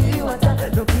one of you.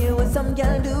 No care what some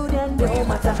girl do, then don't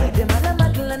matter. Them all a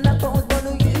muckle and a pose one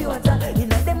of you. You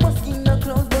know them mosquito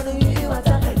clothes one of you.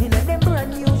 You know them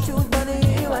brand new shoes one of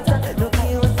you. No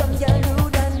care what some girl do,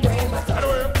 then don't matter.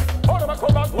 Anyway, all of them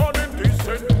come back one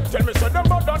indecent. Tell me, say them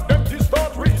about that them to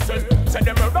start recent. Say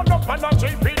them run up and not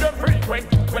GP them frequent.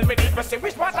 Well, me need to say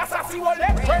which part assassin will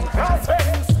let when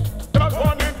cousins. Them as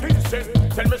one indecent.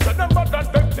 Tell me, say them about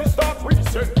that them to start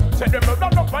recent. Say them run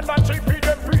up and not GP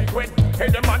them frequent. Hey,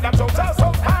 them man that jokes are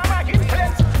so hard in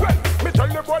cleanse. Well, me tell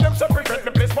them boy them separate.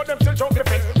 Me place for them still joke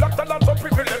defense. Black talent so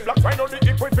privileged. Black find out the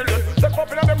equivalent. Step up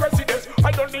in them residence.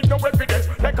 I don't need no evidence.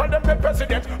 They call them the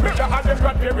president. Murder and them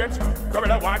grandparents.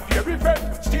 Gorilla want their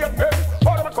revenge. Statement.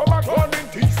 All of them come and go on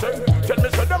indecent. Tell me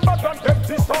say them bad and them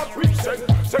to start recent.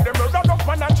 Say them run up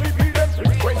man and GP them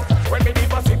frequent. When me need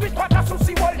to see which part to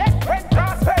see what left when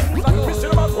cross fence. Me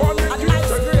still about go on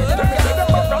indecent. Tell me say them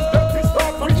bad and them to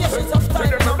start recent. Say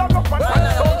them run up man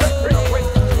and start them frequent.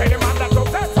 Hey, them man that don't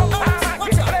tell some time.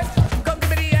 Come to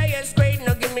me the highest grade,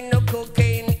 no give me no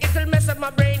cocaine. It'll mess up my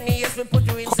brain, yes, we put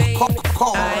you insane.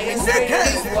 Highest grade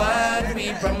is what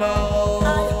we promote.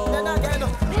 Come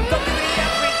give me the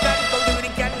African, come give me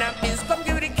the cannabis, come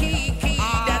give me the key,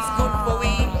 that's good for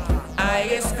we.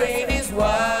 Highest grade is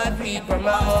what we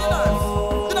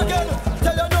promote.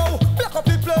 tell you now, black up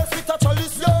the place with a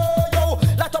chalice, yo, yo.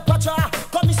 Light up a jar,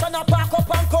 commissioner park up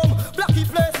and come. Blacky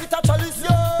place with a chalice,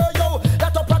 yo, yo.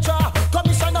 Light up a jar,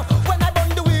 commissioner. When I burn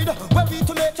the weed, when we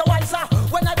to make you wiser.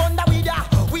 When I burn the weed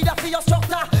for your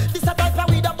structure. This a type of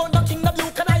weed a burn the king of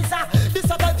vulcanizer. This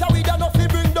a type of weed a no fi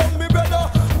bring down me brother.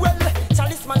 Well,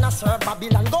 chalice man a serve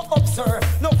Babylon, go up sir.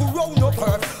 No go round, no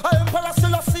curve. I Emperor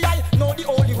Selassie, I know the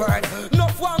holy word. No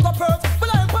one go perch,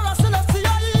 but I Emperor Selassie,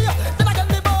 then I get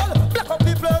the ball. Black up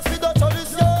the place with the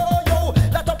chalice, yo, yo.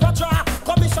 Let up a jar,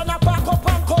 commissioner park up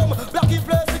and come. Blacky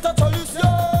place with the chalice, yo,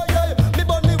 yeah. Me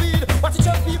burn the weed, watch it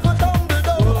just people down the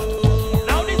door.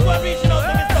 Now this one reaching out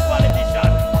to Mr.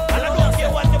 Politician, and I don't care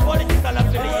what the political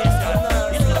affiliation.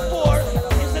 It's to the poor,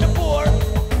 it's to the poor.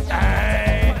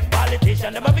 Aye,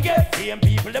 politician, them have to get. Same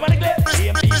people, them have to get.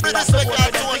 Same people that support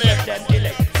for them to get them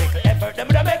elect. Little effort, them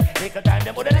would make. Little time,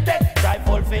 them wouldn't take. Try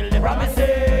fulfill the promises.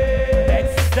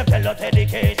 Them tell us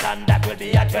education that will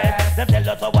be addressed. Them tell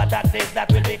us our taxes that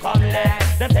will become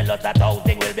less. Them tell us that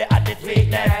housing will be at its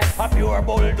weakness. A pure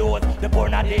bulldoze, the poor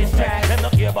not distress. Them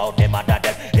don't care about them and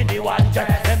them in the one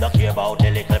dress. Them don't care about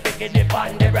the little pig in the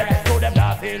pan the bread. So them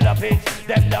not feel the pigs,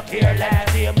 them not care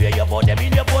less. Same way you vote them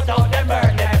in, you vote out, them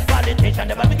burn them. Politicians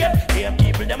them have to get. Same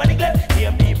people them have to neglect.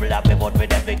 Same people have to vote for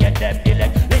them to get them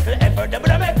elect. Little effort them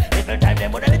would make. Little time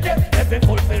them would take. Them to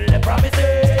fulfill the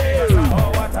promises.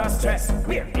 Oh, what a stress.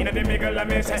 We're in the middle of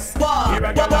my chest. Here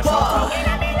I got a shot.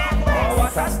 Oh,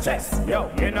 what a stress. Yo,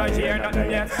 you know hear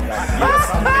nothing yet. Here's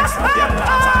some mix of your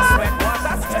last sweat. What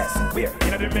a stress. We're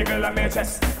in the middle of my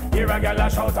chest. Here I got a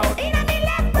shout out.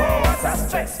 Oh, what what a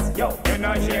stress. Yo, you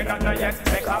know hear that not yet.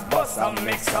 Make a bust and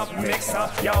mix up,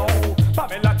 yo.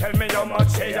 Pamela tell me how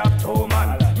much she have two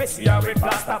man. Me see her with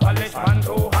plaster polish man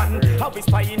two hand. How we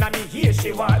spying on me here,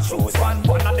 she want choose one.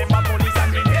 One of them a police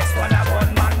and the next one a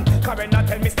gunman. Karena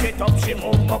tell me straight up she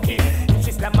move mucky. If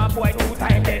she slam a boy 2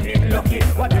 times then it lucky.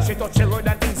 What if she touch the road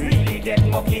and things really dead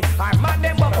mucky? Our man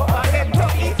them up and them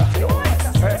tucky. Yo, what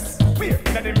a stress. We're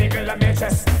in the middle of my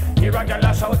chest. Here a girl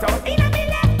a shout out in a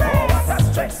million breath. Oh, what a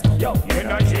stress. Yo, you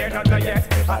know hear nothing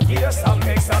yet. I hear some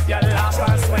mix up your laugh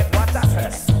and sweat. What a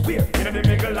stress. We're in the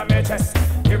middle of my chest.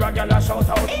 Here a girl a shout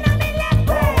out in a million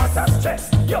breath. Oh, what a stress.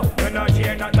 Yo, you know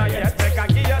hear nothing yet. Make a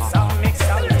give you some mix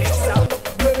up.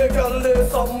 Where me girl there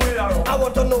somewhere. I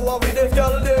want to know where the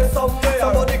girl there somewhere.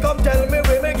 Somebody come tell me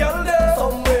where me girl there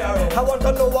somewhere. I want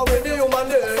to know where the woman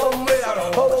there somewhere.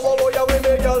 Oh, yeah, where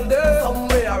me girl there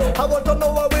somewhere. I want to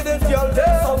know where this girl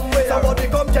there somewhere. Somebody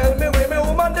come tell me where me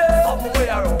woman there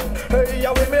somewhere. Hey,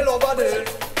 yeah, where me lover there.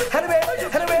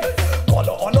 Anyway, call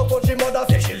her on her phone, she mother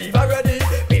say she leave already.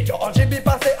 Major on she be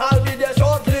past say I'll be there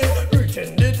shortly.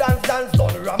 Reaching the dance,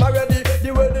 done ram already.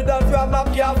 The way the dance ram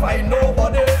up can't find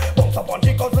nobody. Bounce up on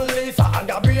she cousin Lisa and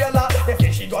Gabriella. They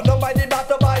say she gone down by the bar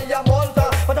to buy a Malta.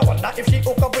 But I wonder if she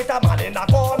hook up with a man in a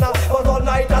corner. Cause all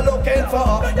night I looking for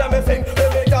her. Yeah, me sing,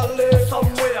 where me girl there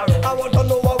somewhere. I want to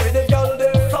know where the girl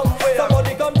there somewhere.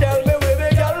 Somebody come tell me where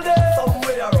me girl there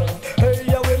somewhere. Hey,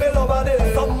 yeah, where me lover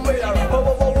there somewhere.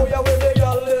 Oh, yeah, where me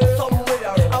girl there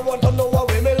somewhere. I want to know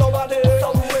where me lover there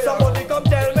somewhere. Somebody come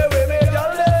tell me where me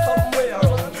girl there somewhere.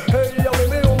 Hey, yeah, where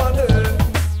me woman there.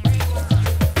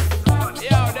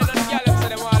 Yo, then the girl them say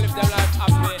them want live them life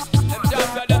happy. Them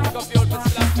jump and them pick up your old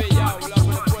slappy. Yo, we love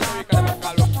when the Puerto Rican them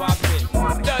call up papi.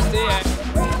 Dirty, eh?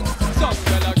 Some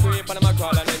girl a creep and them a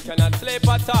call and them cannot sleep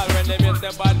at all when them hear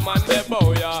say bad man they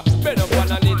bow ya. Bend up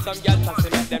one and need some girl to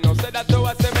see make them know say that to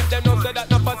us, say make them know say that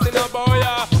no fussy no bow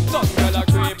ya. Some girl a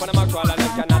creep and them a call and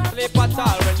them cannot sleep at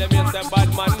all when them hear say bad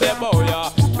man they bow ya.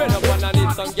 Bend up one and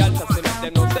need some girl to see make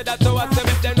them know say that to us, say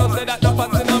make them know say that no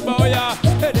fussy no bow ya.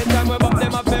 Anytime we buck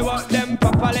them up, we walk them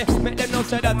properly. Make them know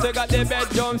say that we got the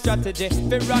bedroom strategy.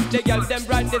 We rock the girl, them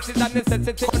right, this is a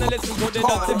necessity. When I listen to the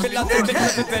dirty philosophy,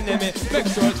 if enemy. Make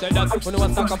sure say that when you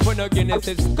want to stack up on the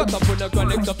Guinnesses, cut up on the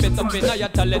chronics, up it up in your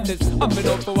talents. Up and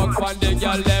up for work on the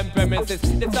girl, them premises.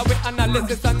 This how we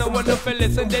analysis and no one to feel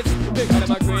listen this. Big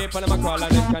them a creep and them a crawl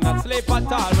and them cannot sleep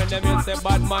at all. When them hear say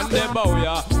bad man, they bow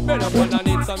ya. Bend up and I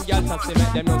need some girl to see.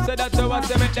 Make them know say that to us,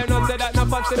 make them know say that no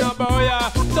fancy no bow ya.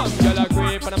 Some girl a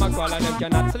creep and them a crawl and them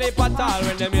cannot sleep at all.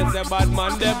 When them hear say bad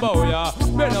man, they bow ya.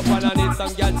 Bend up and I need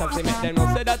some girl to see. Make them know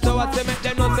say that to us, make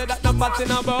them know say that no fancy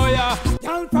no bow ya.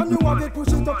 Girl from you want it,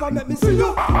 push it up and make me see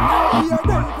you. Now hear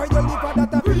them where you live and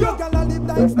that a be you. Girl a live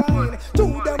lifestyle, to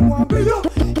them want be you.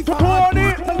 If I want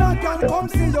it, then I can come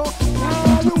see you.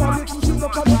 Now you want it, push it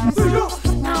up and make me see you.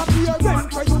 Now hear them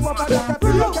where you want that a be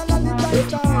you. Girl a live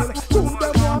lifestyle, to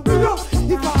them want be you.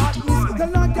 If I want this,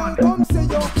 then I can come see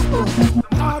you.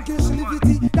 Markish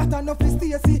livity, that enough is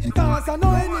Stacy. Cause I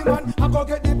know any man, I go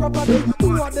get the property.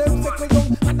 Two of them take me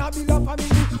young, and I build a family.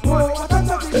 Oh, what a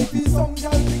tragedy, some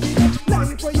girl biggie.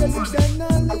 Life where you live, then I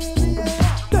live,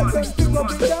 yeah. Tell them to go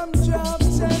big damn job,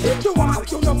 check. You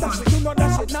want, you know that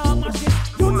shit, now mash it.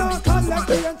 You know collect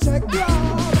me and check, yeah.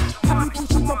 Happy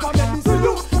push it up and let me see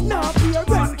you. Now be a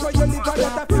rent where you live, and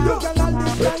let I feel you. Girl, I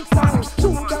live lifestyle, to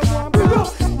them want be you.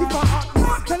 If I hot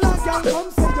this, tell a girl come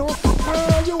see you.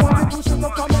 Girl, you want to push it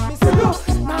up and let me see you.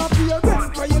 Now be a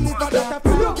rent where you live, and let I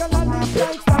feel you. Girl, I live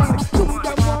lifestyle, to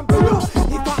them want be you.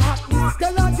 If I hot this,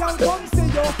 tell a girl come see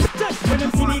you. Just when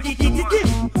them see me kick,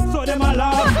 so them a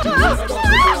laugh.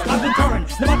 As we turn,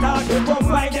 them a talk, they come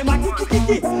by, them a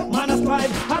kick. Man a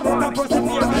strive, I rock and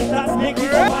persevere, and that make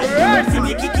it survive. Them see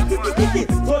me kick,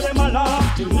 so them a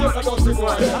laugh. As we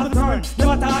turn, them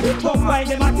a talk, they come by,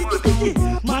 them a kick.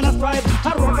 Man a strive, I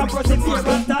rock and persevere,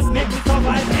 and that make it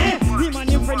survive. Him and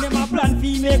him friend, them a plan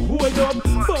fi make hold up.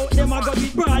 Both them a go be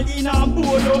brawling and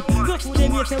bold up. Just who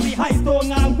them say we high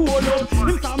stone and gold up.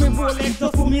 Him saw me Rolex,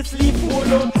 just who me sleep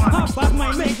full up. Half bad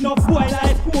mind make no boy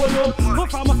like cool up.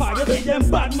 But from afar you see them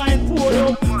bad mind full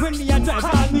up. When me a drive,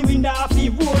 call me window off the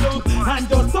road up. And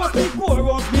just touch me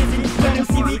poor up busy. When them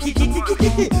see me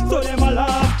kick, so them a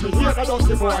laugh. As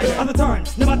a turn,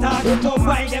 them a talk, come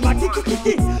by, them a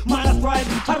kick. Man a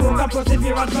strive, I rock and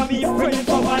perseverance from me friend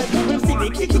survive. When see me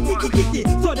kick,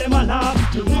 so them a laugh.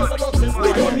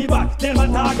 We turn me back, them a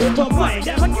talk, but fine.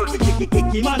 Them a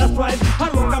kicky man a strive.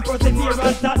 And rock and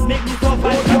perseverance that make me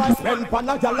survive. Spend pan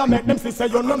a gyal make them see say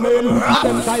you no mean.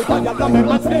 Them type of gyal make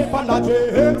man sleep on a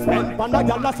jail. Spend pan a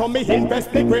gyal so me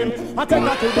invest the cream. I take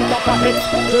her to the top of it.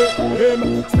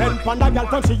 Spend pan a gyal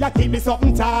cause she a keep me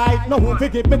something tight. No who fi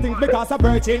give me things because a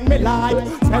virgin me like.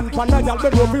 Spend pan a gyal me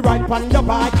rope right pan your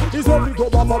back. It's only go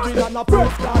above a bill and a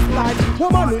first class flight. No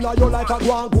man in a your life a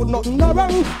go and good nothing no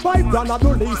wrong. 5 grand a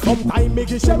do least sometime me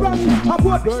give she run. A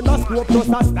boat burn a scope just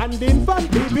a standing fan.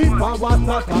 TV fan was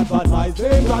not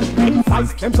advertising run.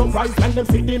 Inside them surprise when them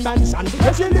see the mansion.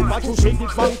 When she live at 2 she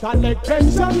give bank collect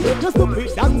pension. You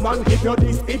stupid and wrong if you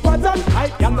this the pattern. I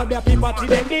can't be a people till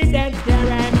they need them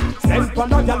care. Spend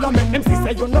pan a gyal make them see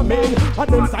say you no mean. And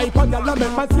them type of gyal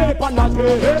make man sleep on a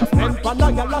jail. Spend pan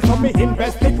a gyal so me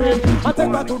invest the cream. I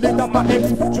take her to the top of X.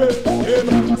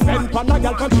 Spend pan a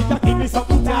gyal cause she a keep me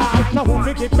something tight. Now who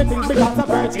fi give me things because a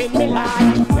virgin me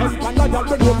like. Spend pan a gyal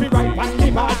me know fi right pan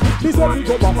the back. This one we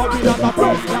go up a bit on a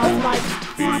first class night.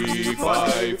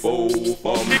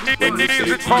 P-5-O-Bum. When they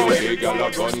say T.O.K, gyal a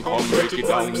gun come break it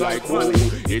down like whoa.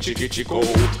 Itchy-kitchy-co.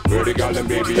 Where the gyal and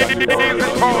baby and the world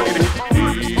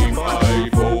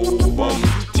P-5-O-Bum.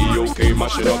 T.O.K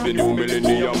mash it up the new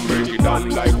millennium. Break it down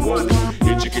like whoa.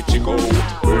 Itchy-kitchy-co.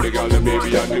 Where the gyal and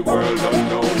baby and the world don't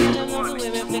know.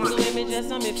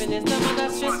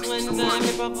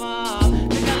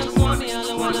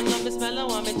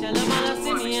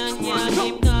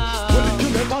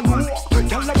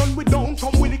 Gyal a run we down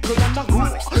from we little and a grow.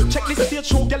 Check the stage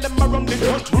show, gyal them a run the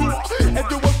front row.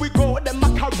 Everywhere we go, them a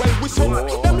carry we so.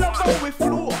 Them love how we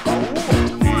flow.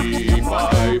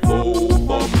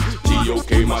 P-5-O-Bum.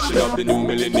 T.O.K mash it up the new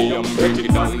millennium. Break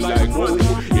it down like whoa.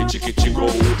 Itchy-kitchy-go.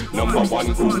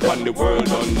 #1 group on the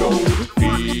world unknown.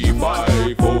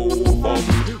 P-5-O-Bum.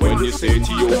 When you say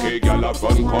T.O.K, gyal a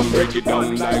run, come break it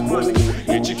down like whoa.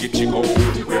 Itchy-kitchy-go.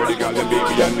 Where the gyal and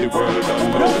baby and the world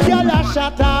unknown. Gyal a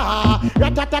shatter,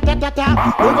 rat-a-ta-ta-ta-ta.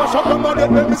 We go shut them on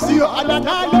them, let me see you. And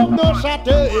I love no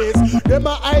shatters. Them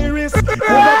a iris, them a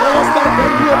ghost like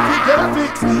them rope to get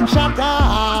fixed. Shatter,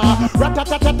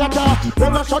 rat-a-ta-ta-ta-ta.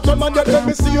 Them a shut them on them, let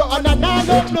me see you. And I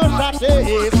love no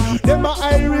shatters. Them a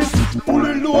iris,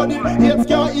 fully loaded. It's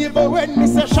can't even when me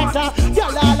say shatter.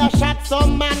 Gyal all a shot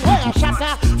some man, where a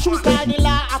shatter. Shoot all the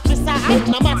law officer, and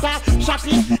no matter. Shot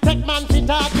it, take man to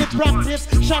target practice.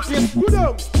 Shot it,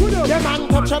 them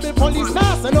untouchable police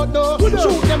now say no no.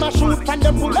 Shoot them a shoot and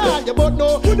them pull all you but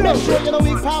no. Make sure you know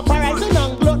we paparazzi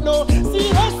and glut no.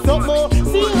 See us up more,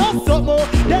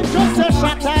 them just a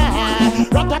shatter.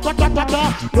 Rat-a-ta-ta-ta-ta.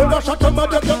 Them a shot them a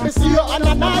them let me see you and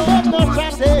I love no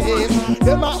shatters.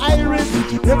 Them a iris,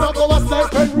 them a go a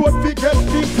slide and road fi get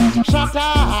fixed.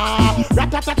 Shatter,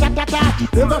 rat-a-ta-ta-ta-ta.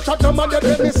 Them a shot them a them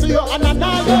let me see you and I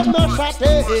love no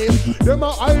shatters. Them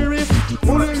a iris,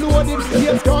 fully loaded.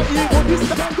 Yes, can't even this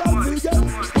time.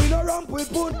 We no ramp with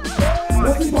put.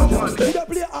 What's the matter? We don't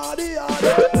play hardy.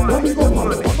 When we go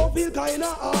home, I don't feel kinda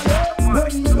hard.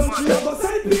 When me don't see have a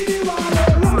side PD man.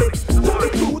 Run it, jump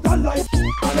it through the life.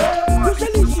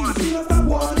 Usually she no stop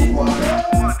wanting.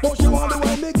 But she want the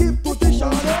way me give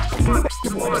position.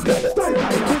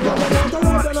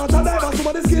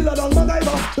 Somebody skilled on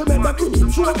MacGyver. They make them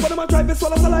crew. Show up for them and try to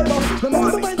swallow saliva. They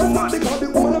make the mind to stop because the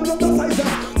woman them love the sizer.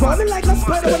 Running like a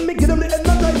spider when me give them the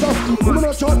energizer. I'm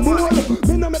not short bull.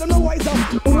 Me no make them no wiser.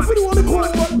 If you want the cool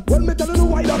one, when me tell them no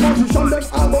wider position them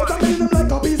all out and make them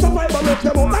like a piece of fiber. Make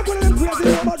them out like one of them crazy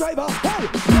Uber driver. Hey,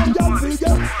 young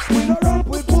figure, we no ramp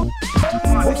with put.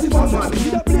 What's the matter? We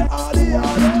don't play hardy.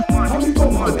 And we go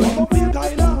hard, I don't feel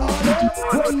kinda hard.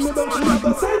 When me don't see have a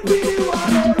side PD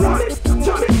one. Run it,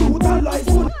 jump it through the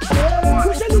lights.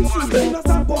 Usually she no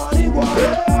stop wanting.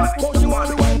 But she want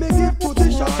the way me give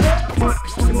position.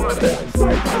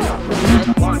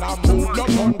 When I move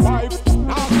not on pipe,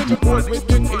 now see me pose with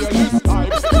the careless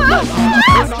type.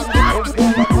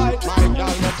 My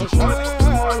girl not to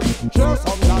share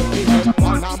some girl be head.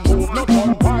 When I move not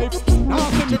on pipe, now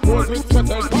see me pose with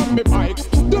sweaters from me bike.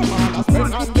 The man a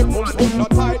spend and the pump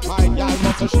not tight. My girl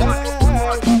not to share.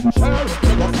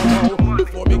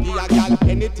 Before me give a girl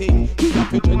anything, you have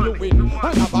to genuine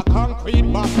and have a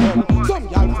concrete background. Some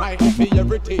girl try to be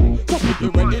everything, so she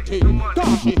do anything.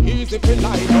 Cause she easy to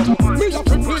lie down. Me have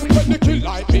to fling when the kill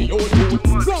like me own food.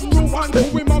 From you and to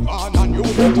him a van and you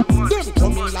know. Them to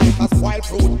me like a spoiled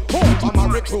fruit. Home from a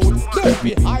recruit. Them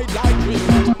be hide like real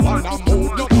food. When I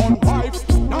move not on wife.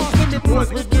 Now see me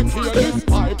pose with the careless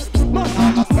pipe. Man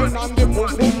all a spend and the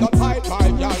pump not tight. My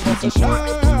girl must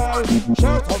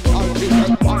share some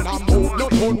cultivate. When I move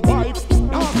not on wife.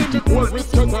 Now see me pose with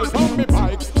scuttles from me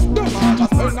bike. The man a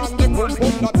spend and the pump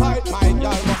not tight. My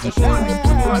girl must share.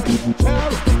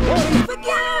 If a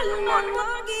girl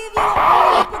want give you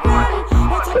a grand.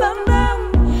 What's a bam bam?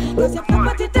 Cause your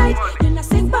property tight, you not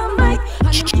sing bam mic.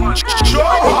 And you can't cry.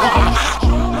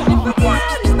 And if a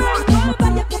girl man come by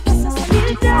your place, so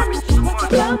still done. What's a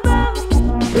bam bam?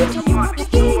 So you have the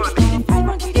key, and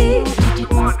 500 and you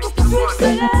want to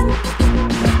Switzerland.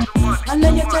 And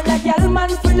then you tell a girl man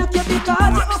to look you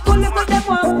because you up on with them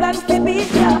one plan to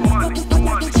beat ya. But if you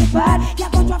get you bad, you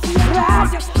go to feel rad.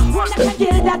 Wanna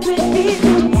kill that will beat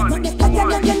you. When you cut and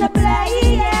you're gonna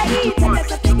play, tell us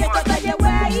to get out of your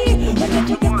way. When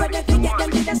you forget them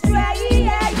to destroy,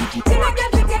 till I can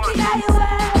forget the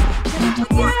highway.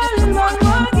 Tell a girl man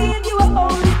won't give you a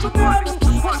whole little girl.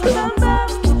 What's a bam bam?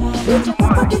 It's a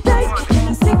property tight, and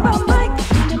I sing by mic,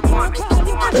 and then can't call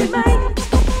you out of mine.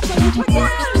 So if a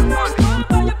girl man won't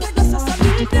buy your place, so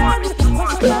be done.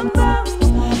 What's a bam bam?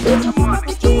 It's a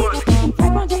property key, and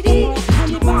 500 and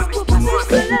you back to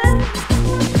Switzerland.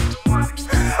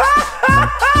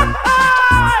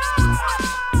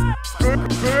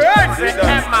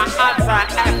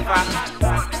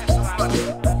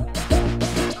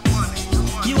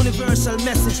 Universal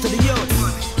message to the youth,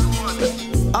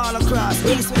 all across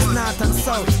east, west, north and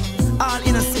south, all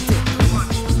in a city.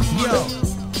 Yo,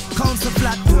 council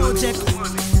flat project,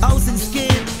 housing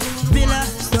scheme, villa,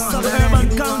 suburban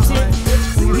county.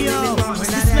 Yo,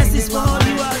 this message for all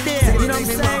you out there, you know what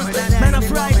I'm saying? Man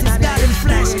of right is God in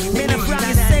flesh, man of wrong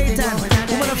is Satan.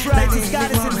 Woman of right is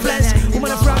God is in flesh,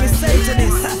 woman of wrong is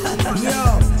Satanist.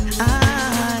 Yo,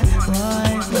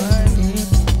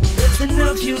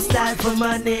 enough you start for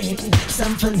money,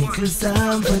 some for nickel,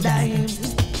 some for dime.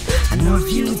 Enough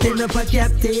you end up a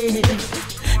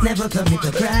captive, never commit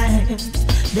a crime.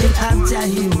 Then after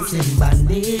you in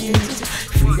bondage,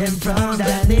 free them from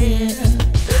the name.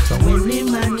 But when the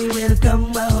money will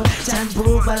come out, chant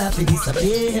proof I'll have to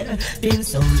disappear. Been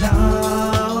so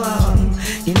long,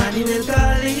 the money will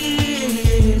call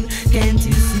in. Can't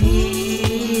you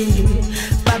see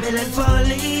Babylon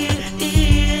falling?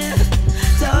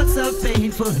 Thoughts of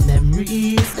painful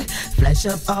memories flash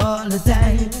up all the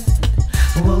time.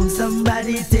 Won't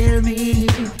somebody tell me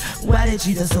why they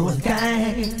treat us so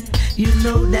unkind? You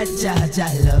know that Judge,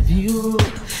 I love you.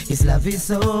 His love is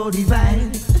so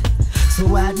divine. So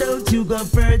why don't you go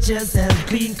purge yourself,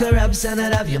 clean corruption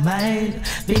out of your mind?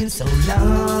 Been so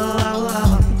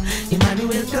long,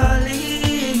 Emmanuel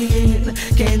calling.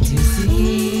 Can't you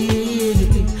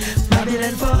see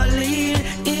Babylon falling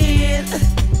in?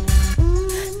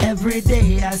 Every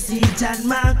day I see John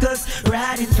Marcus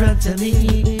right in front of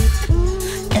me.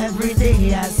 Every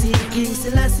day I see King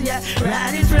Selassie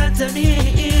right in front of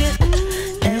me.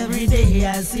 Every day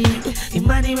I see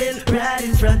Emmanuel right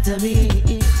in front of me.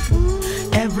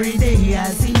 Every day I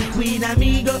see Queen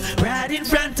Amigo right in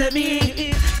front of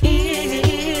me.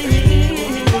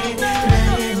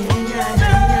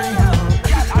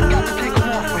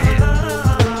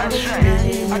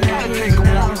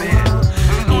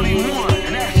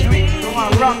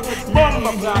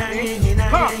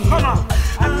 Come on,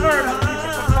 and murder people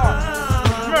for fun.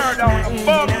 Murder on a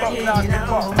bomb for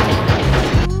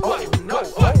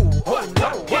oh no,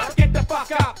 get the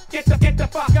fuck out, get the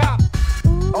fuck out.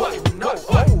 Oh no,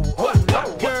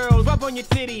 girls, rub on your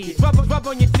titties, rub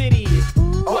on your titties.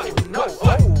 Oh no,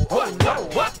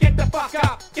 get the fuck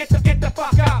out, get the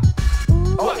fuck out.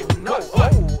 Oh no,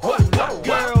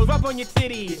 girls, rub on your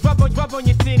titties, rub on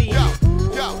your titties.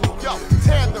 Yo,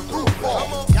 tear the roof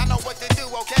off. Y'all know what to do,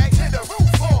 okay? Tear the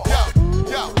roof off.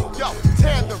 Yo,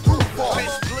 tear the roof off.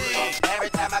 Every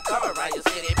time I come around your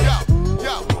city.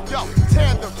 Yo,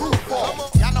 tear the roof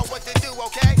off. Y'all know what to do,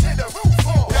 okay? Tear the roof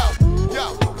off.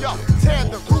 Yo, tear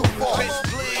the roof off.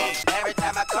 Every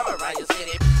time I come around your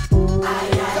city.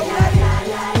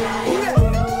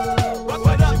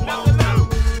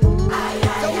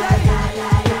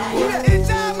 It's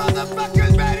our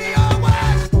motherfuckers ready or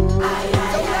what?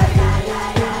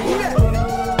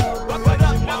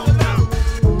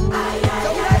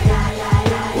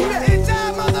 It's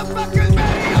our motherfuckers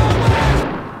ready or what?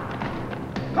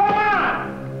 Come on!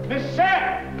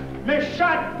 Me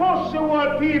shot pussy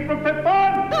world people for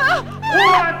fun! Who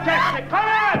want test it? Come on!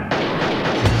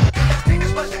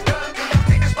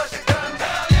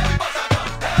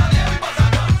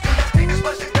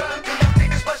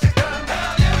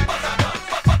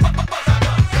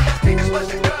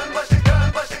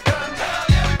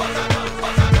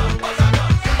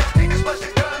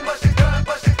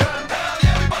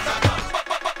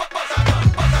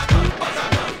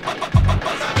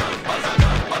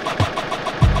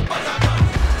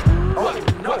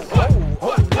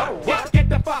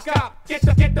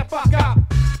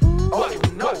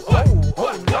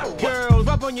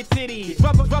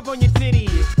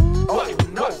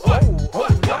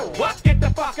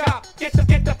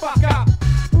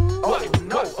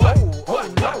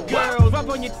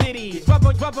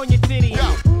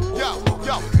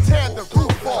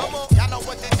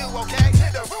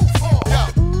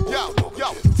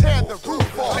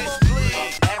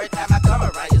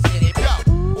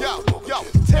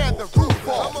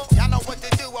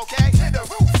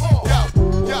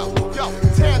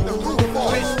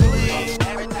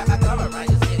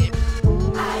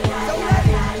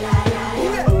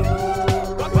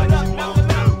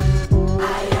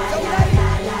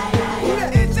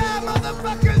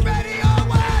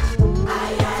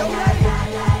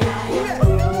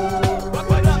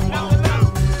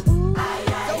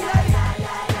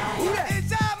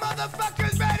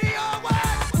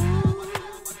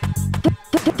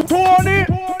 Tony.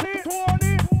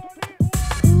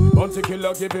 Bounty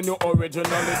killer giving you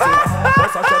originality.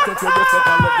 First I shot if you respect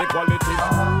and love the quality.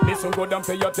 Listen good and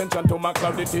pay attention to my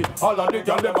clarity. All of the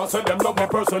girls them I say them love my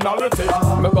personality.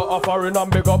 Me got a foreign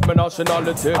and big up my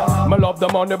nationality. Me love the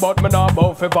money but me not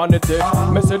bout for vanity.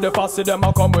 Me see the fussy them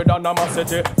I come with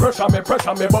animosity. Pressure me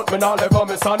but me not live on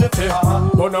me sanity.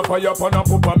 Gonna fire upon a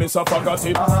poop and me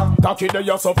suffocate. Cocky the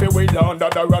you suffer with under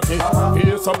the ratty.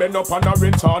 Feel so bend up on a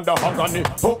rinse under agony.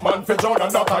 Hook man for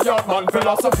Jordan that a yard man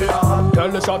philosophy. Tell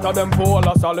the shot of them for all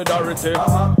of solidarity.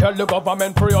 Tell the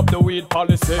government free up the weed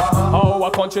policy. How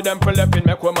a country them for left in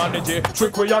make we manage it.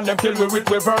 Trick we and them kill we with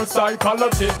reverse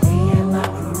psychology.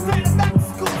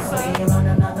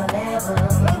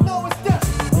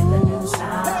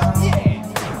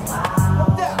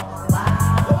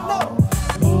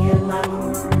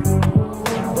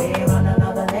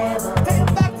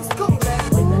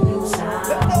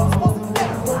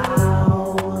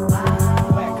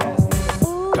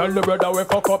 Tell the brother we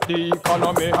fuck up the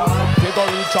economy. Figure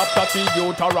each chapter see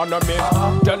Deuteronomy.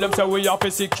 Tell them say we have to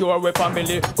secure we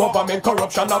family. Government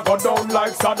corruption a go down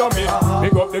like sodomy.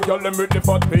 Big up the girl them with the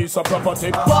fat piece of property.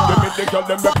 They make the girl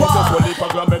them repossess fully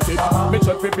programmatic. Me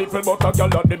check for people but a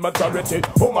girl are the majority.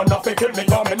 Woman not fi kill me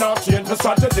cause me not change the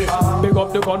strategy. Big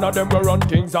up the gun of them we run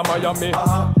things a Miami.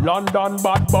 London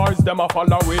bad boys them a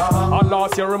follow we. And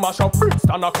last year we mash up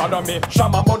Brixton Academy.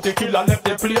 Shama Bounty killer left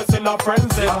the place in a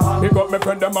frenzy. Big up me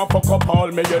friend them a fuck up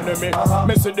all me enemy.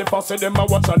 Me see the fussy them a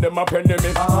watch and them a penny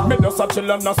me. Me just a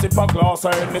chill and a sip a glass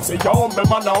of Hennessy. You humble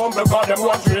man a humble God them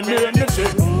want drain me energy.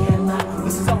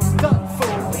 This is how it's done for.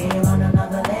 We're on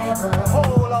another level.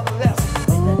 Whole other level.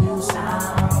 With a new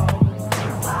sound.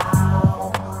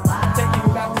 Wow, wow. Take you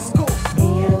back to school. Me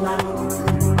and my crew.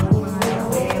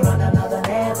 We're on another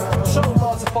level. Show them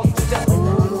what's supposed to do. With a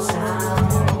new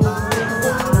sound. Wow.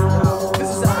 This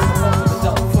is how it's supposed to be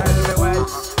done. Everywhere.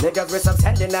 Niggas with some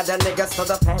tending at the niggas to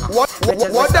the pen.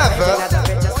 Whatever.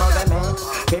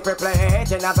 People play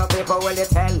hating, other people will you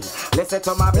tell. Listen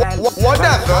to my blend.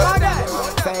 Whatever.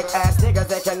 Fake ass niggas,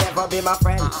 they can never be my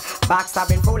friend.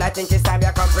 Backstabbing fool, I think it's time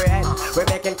you comprehend. We're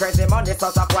making crazy money,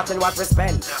 so stop watching what we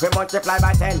spend. We multiply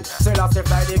by 10, still lost the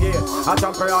fly the game. I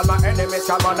jump for all my enemies,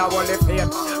 come on, I won't live here.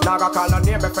 Now I call on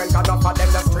neighbor friend, cause enough of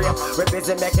them the straight. We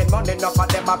busy making money, enough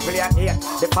of them a play here.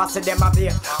 The fussy them a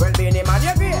beer, well being him and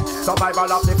you beer.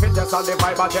 Survival of the fittest and the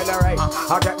vibe I generate.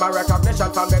 I get my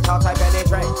recognition from the thoughts I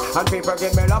penetrate. And people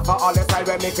give me love for all the time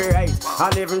when me create.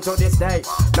 And even to this day,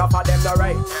 enough of them the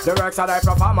right. The works that I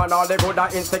perform and all the good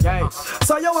I instigate.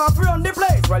 So you want to run the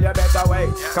place, well you better wait.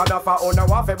 Cause enough of owner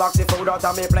want to box the food out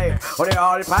of me plate. Or they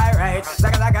all pirate,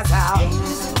 like a sound.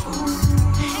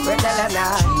 We tell them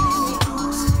now,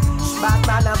 bad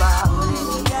man about.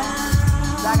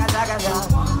 Like a sound.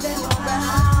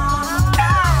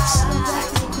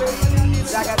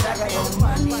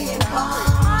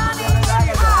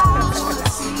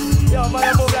 Yo,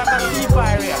 man, move like a key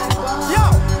fire here. Yo!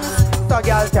 So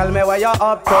girl, tell me where you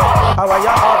up to. How where you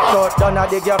up to? Don't I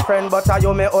dig your friend, but are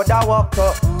you me other walk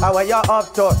to? How where you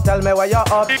up to? Tell me where you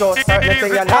up to. Certain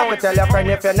thing you not to tell your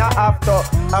friend if you not have to.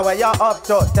 How where you up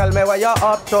to? Tell me where you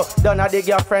up to. Don't I dig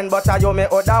your friend, but are you me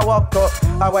other walk to?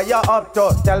 How where you up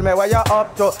to? Tell me where you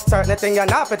up to. Certain thing you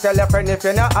not to tell your friend if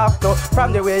you not have to.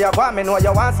 From the way you want me know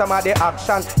you want some of the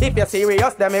action. If you're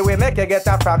serious, then me we make you get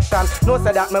a fraction. No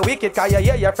say that me wicked, cause you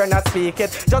hear your friend not speak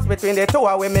it. Just between the two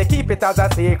we may keep it as a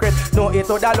secret. No, it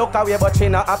woulda look away, but she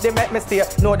not have to make me stay.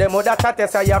 No, them woulda chat to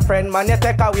say your friend man you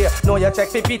take away. No, you check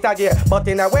the Peter gear, but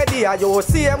in a way dear you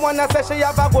see him wanna say she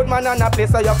have a good man and a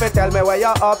place. So you fi tell me where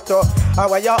you up to.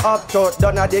 Where you up to?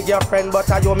 Don't I dig your friend, but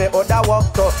are you me other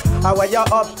walk to? Where you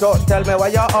up to? Tell me where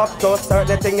you up to.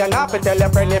 Certain thing you not fi tell your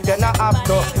friend if you not have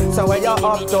to. So where you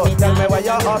up to? Tell me where you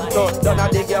up to. Don't I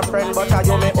dig your friend, but are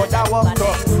you me other walk to?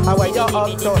 Where you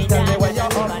up to? Tell me where you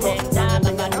up to.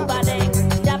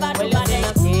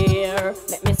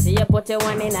 Let me see you put your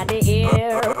one in the air. See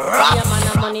your man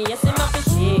of money, yes, him have to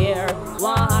share.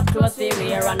 One hot close for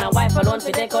wear and a wife alone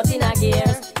for take out in a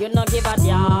gears. You no give a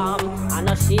damn. I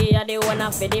know she are the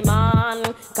one for the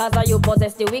man. Cause you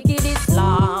possess the wicked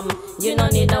Islam. You no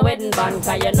need no wedding band,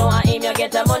 cause you know him you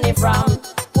get the money from.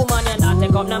 Woman, you not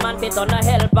take up no man fit on a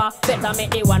helper. Better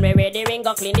make the one where the ring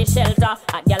go clean the shelter.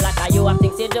 A girl like a you have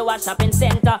things to do at shopping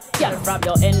center. Girl from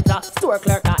your enter, store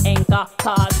clerk or anchor.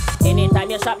 Cause anytime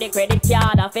you shop the credit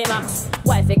card off a max.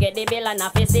 Wife you get the bill and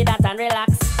have to see that and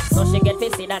relax. So she get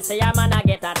pissy that say a man a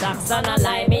get a tax. And a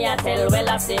lie me a tell, well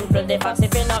a simple difference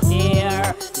if you not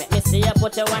here. Make me see you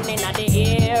put your one in the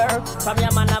ear. From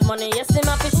your man have money, yes him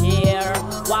a fi share.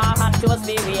 Why hot clothes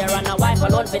be wear and a wife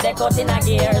alone fi deck out in a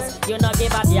gears. You no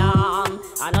give a damn.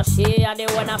 I know she a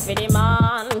the one a fi the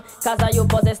man. Cause you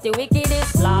possess the wicked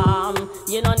Islam.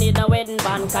 You no need no wedding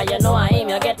band, cause you know him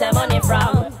you get the money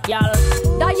from. Y'all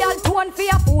dial tone for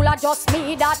a fool, I just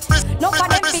me that. No for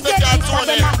them to get this, cause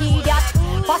them a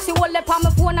idiot. Pass you all up on my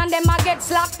phone and them a get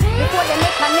slack. Before they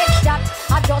make a next shot,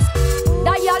 I just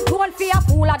dial tone for a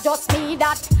fool, I just me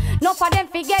that. No for them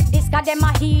forget this, cause them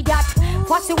a idiot.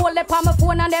 Pass you all up on my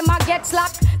phone and them a get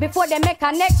slack. Before they make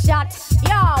a next shot.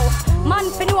 Yo, man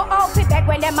fi know how fi beg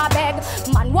when them a beg.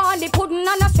 Man want the pudding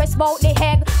and a stress bout the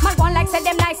egg. Man want like say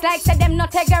them nice, like say them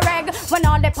not take a reg. When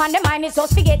all the pan the mind is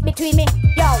just forget between me.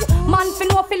 Yo, man fi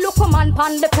know fi look a man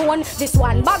pan the phone. This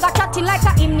one bag a chatting like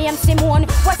a him named Simone.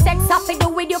 What sex have to do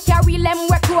with you carry them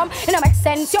work home? It don't make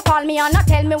sense, you call me and not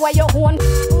tell me where you own.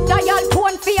 Dial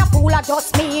tone fi a fool, I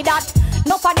just me that.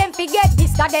 No for them forget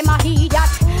this, cause them a idiot.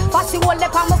 Pass you all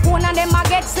up on my phone and them a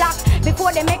get slack.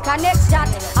 Before they make a next shot,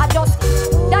 I just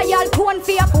dial tone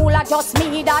for a fool, I just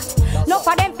me that. No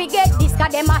for them forget this,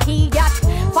 cause them a idiot.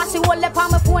 Pass you all up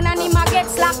on my phone and him a get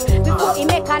slack. Before he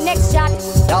make a next shot.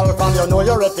 Y'all from you know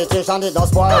your reputation it no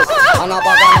spoil. And a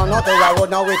bag of not tell you road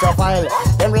now with your file.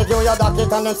 Them review your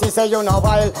docket and them see say you no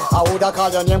vile. I woulda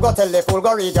call your name, go tell the fool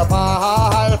go read your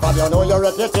file. From you know your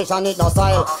reputation it no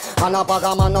style. And a bag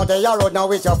of man not tell you road now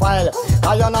with your file.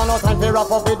 Cause you know no time to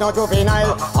wrap up with no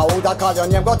juvenile. I woulda call your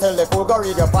name, go tell the fool go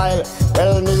read your file.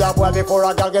 Well me a boy before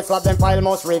a girl get slapped them file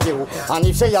must review. And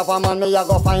if she have a man me a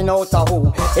go find out a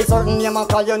who. It's certain name a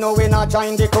call you know we not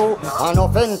join the crew. And no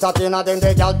entertain a them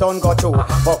the girl don't go through.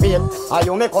 But wait, are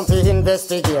you me come to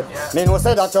investigate? Me no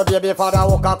say that your baby father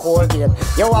walk a cold gate.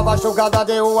 You have a sugar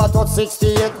daddy who a touch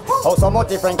 68. How so much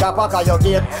different can pack a your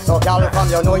gate. So girl from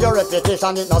you know your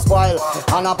reputation it no spoil.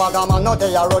 And a bag of man not tell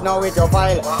you road now with your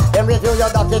file. Them review your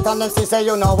docket and them see say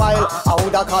you no while. I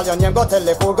woulda call your name go tell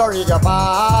the fool go read your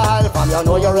file. From you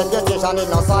know your reputation it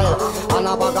no style. And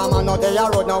a bag of man not tell you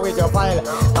road now with your file.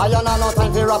 Cause you know no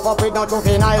time to wrap up with no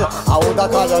juvenile. I woulda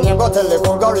call your name go tell the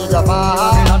fool go read your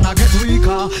file. And I get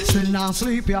weaker, still not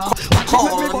sleep ya. Watch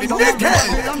it make me bun down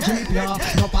and jeep ya.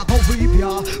 No pack up weep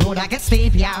ya, road I get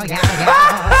steep ya, yeah.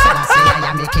 Still I say I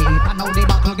am the keep, and now the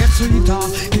buckle get sweeter.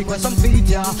 Kick with some feet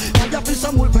ya, and you feel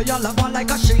some wolf for your love one like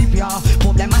a sheep ya.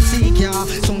 Hope them a seek ya,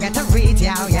 soon get a read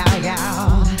ya,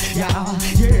 yeah.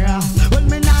 Well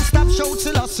me not stop shout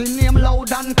till I see name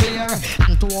loud and clear.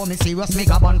 And to all me serious me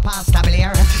go bun past a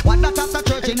Blair. What that after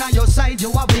church in your side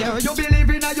you aware. You believe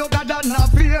in a you God and not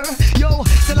fear. Yo,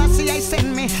 still I see I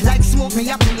send me like smoke me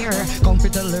up here. Come to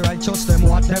tell the righteous them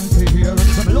what them fear.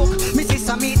 Look, me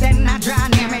sister me then I draw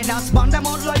near me. Just burn them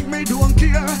out like me don't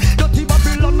care. Dirty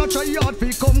Babylon no try hard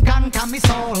fi come can me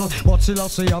soul. But still I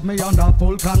see have me under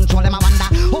full control. Them I wonder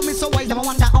how me so wise. Them I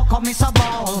wonder how come me so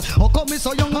ball. How come me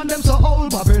so young and them so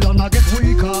old. Babylon I get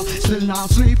weaker, still not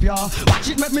sleep ya. Watch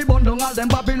it make me burn down all them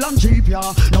Babylon cheap ya.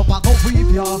 No pack up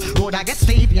weep ya, road I get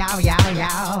steep ya.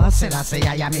 Still I say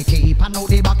I am me keep. I know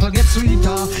the battle get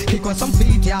sweeter. Kick with some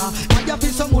feet ya. Now you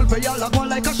feel some wolf for your love one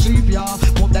like a sheep ya.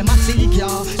 Hope them a seek ya,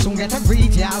 soon get a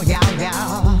read ya.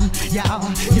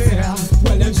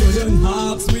 Well them shouldn't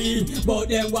ask me, but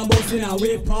them one boss in a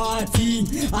way party.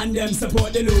 And them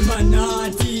support the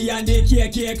Illuminati and the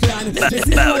KK clan. They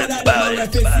see all that them are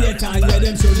with Satan. Yeah,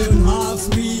 them shouldn't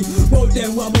ask me, but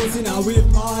them one boss in a way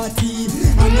party.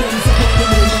 And them support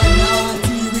the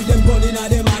Illuminati. With them gun in a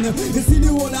them man. You see the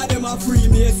whole of them a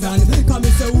Freemason. Come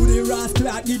and say who the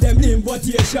rascal give them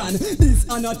invitation. This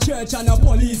and a church and a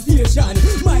police station.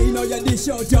 Mind how you dish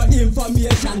out your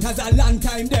information. Cause a long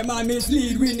time them a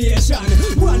mislead we nation.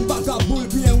 One back of bull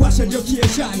brainwash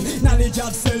education. Knowledge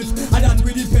of self and that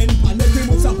we depend on. Let me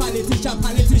move some politician.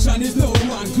 Politician is no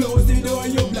one. Close the door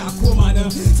you black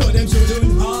woman. So them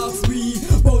shouldn't ask me,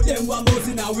 but them one boss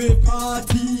in a way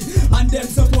party. And them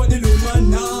support the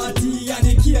Illuminati and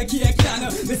the KK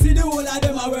clan. They see the whole of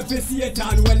them a work for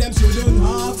Satan. Well them shouldn't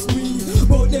ask me,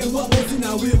 but them one boss in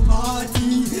a way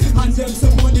party. And them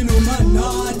support the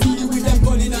Illuminati with them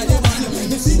gun in a them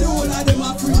hand. They see the whole of them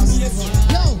a Freemason.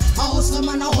 Yo, I hustle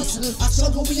man, I hustle. I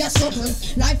struggle, we a struggle.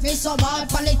 Life is so hard,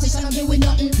 politicians don't do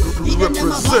nothing. Even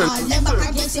them a ball, them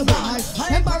back against your wall.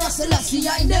 Emperor Selassie,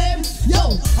 I name.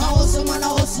 Yo, I hustle man,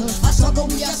 I hustle. I struggle,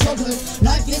 we a struggle.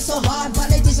 Life is so hard,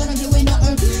 politicians don't do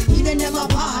nothing. Even them a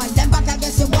ball, them back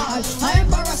against your wall.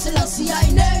 Emperor Selassie, I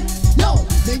name. Yo,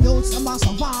 the youths them a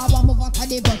survive, I move out of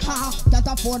the butter. Can't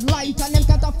afford light and them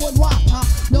can't afford water.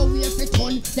 No way for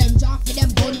ton, them jack for them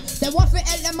gun. They want fi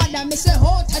help them mother, me say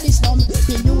out of the slum.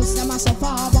 The youths them a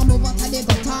suffer, but move out of the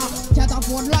gutter. Can't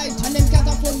afford light and them can't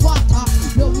afford water.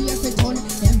 No way fi turn,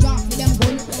 them drop for them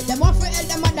gun. Them want fi help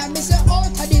them mother, me say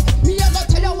out of the. Me a go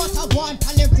tell you what I want,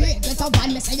 and the great get a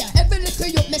van. Me say yeah, every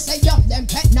little youth, me say yeah, them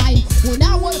pet nine. Who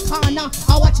now work corner,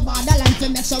 I watch borderline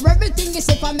to make sure everything is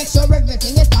safe and make sure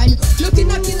everything is fine. Looking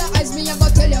at killer eyes, me a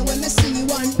go tell you when me see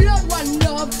one blood, one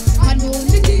love, and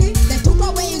unity. They took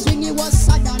away his ring, he was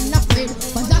sad and afraid,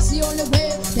 but that's the only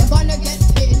way they're gonna get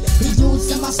paid. The youths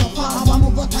them a suffer, I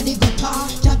move out of the gutter.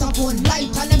 Can't afford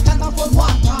light and them can't afford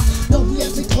water. No way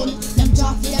fi turn, them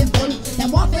drop for them gun.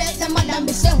 Them want to help them and them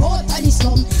be say out of the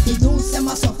slum. The youths them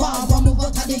a suffer, I move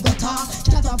out of the gutter.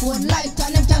 Can't afford light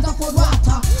and them can't afford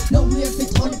water. No way fi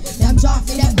turn, them drop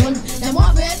for them gun. Them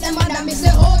want to help them and them be say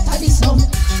out of the slum.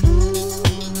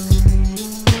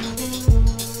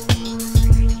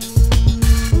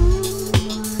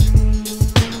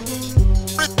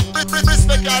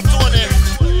 Respect our Tony.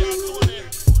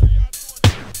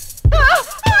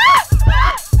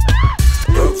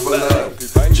 Thug for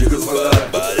life, jiggers for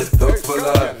life, thug for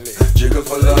life, jigger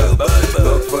for life,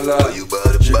 thug for life,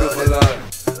 jigger for life,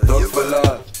 thug for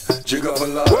life, jigger for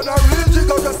life. When a real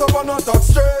jigger just up and not talk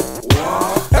straight.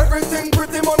 Wow. Everything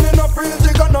pretty money, not real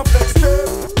jigger, not flex straight.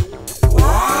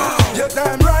 Wow. Yeah,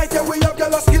 damn right, yeah, we have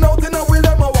girl skin out in a will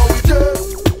them how we do.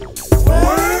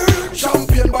 Wow.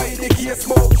 Champion by the key,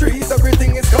 smoke trees,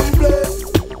 everything is complete.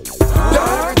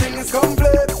 Yeah, everything is complete.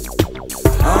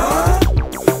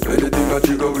 Anything that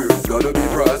you go wear is gotta be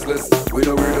priceless. We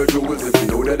don't wear the jewels if you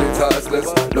know that it's priceless.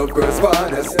 Love girls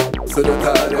finest, so the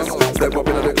tightest. Step up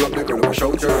into the club, they gonna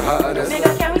show your highness.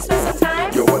 Nigga, can we spend some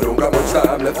time? Yo, I don't got much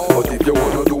time left, but if you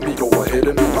wanna do me, go ahead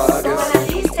and be my guest. So at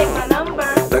least take my number.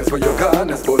 Thanks for your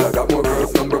kindness, but I got more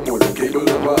girls' number, more than cable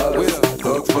and wireless.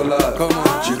 Thugs for life,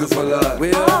 jiggers for life,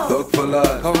 thug for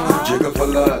life, jigger for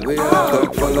life,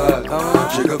 thug for life,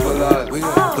 jigger for life,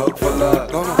 thug for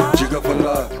life, jigger for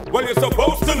life. Well, you're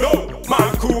supposed to know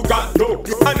my crew got dope,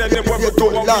 and then when we go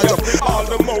on, we all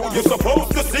the more. You're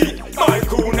supposed to see my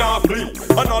crew now flee.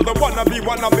 Another wanna be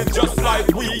just like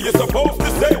we. You're supposed to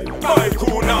say my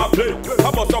crew now play.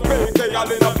 I must have paid they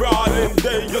all in a brawling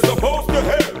day. You're supposed to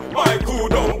hear my crew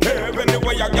don't care.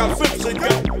 Anyway, I got some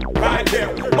chicken right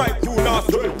there. My crew now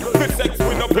stay. This sex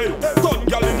we no play. Gun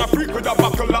y'all in a freak with a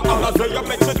buckle of all say you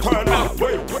make you turn that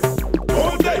way.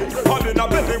 All day, all in a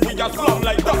belly we a slum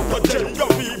like Dr. J.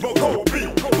 Your Vivo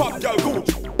Kobe, Pop Girl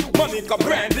Gucci, Monica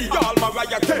Brandy, all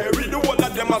Mariah Carey. The whole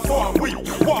of them a swarm we.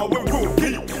 War we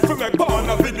rookie. We make porn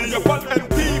a video on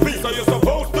MTV. So you're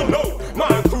supposed to know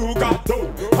my crew got dope.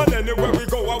 And anywhere we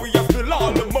go, we a still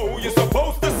all the mo. You're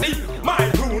supposed to see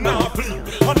my crew now flee.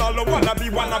 And all the wanna be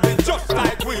just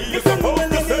like we. You're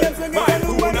supposed to say my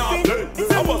crew now play.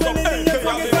 I was up 8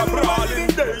 days in a brawling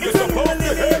day. You're supposed to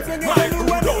hear my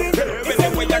crew don't care.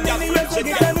 Anyway, I got switch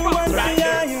it, get fucked right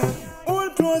there.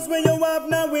 Old clothes when you have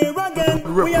now wear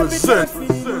again. We have it for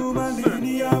the human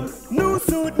medium. New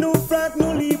suit, new frock,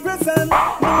 new leaf present.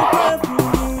 New perfume,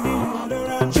 new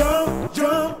deodorant. Jump,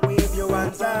 jump, wave your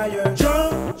hands higher.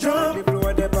 Jump, jump, the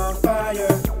floor they on fire.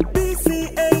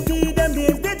 BCAD, them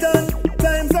days they done.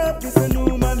 Time's up, it's a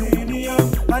new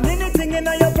millennium. And anything in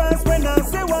your past when I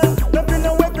say one. Nothing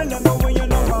no weapon, I know when you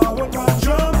know how it can.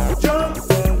 Jump, jump,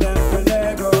 tell them to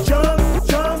let go. Jump,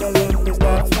 jump, tell them to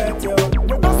stop sweat you.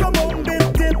 We got some on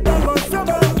big tip and got some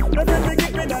on. Nothing to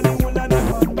get rid of the whole of them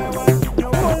one by one.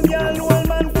 Your whole girl, old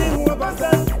man, feel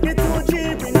overstand. Get too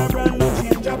cheap in a brand new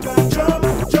change up and jump,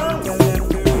 jump, tell them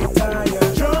to retire.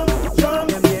 Jump, jump,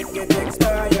 them yet get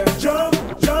expired. Jump,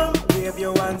 jump, wave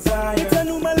your hands higher. It's a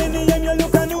new millennium, you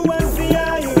look a new one for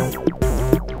higher.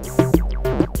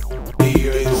 The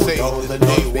year 2000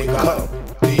 day we come.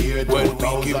 The year when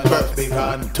we give birth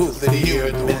to the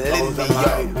year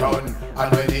 2000 done.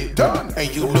 And when it done,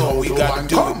 and you know we gotta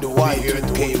do it the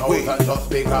Y2K way. Just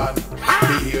begun.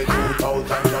 The year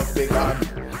 2000 just begun.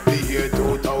 The year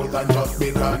 2000 just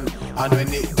begun. And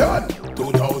when it done,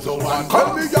 2001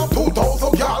 come. Me have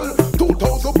 2000 gal,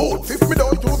 2000 boats. If me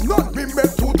don't use none, me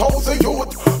make 2000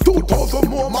 youth. 2000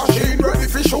 more machine ready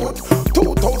for shoot.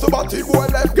 2000 batty boy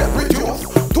life get reduced.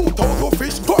 2000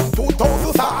 fish gun,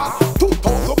 2000 star.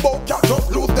 2000 buck cat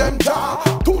just lose them jaw.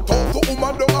 2000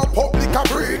 woman don't have public a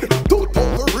breed.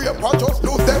 2000 rape I just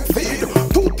lose them feed.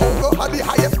 2000 had the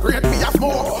highest grade me a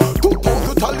smoke.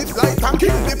 2000 chalice light and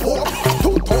kill the poor.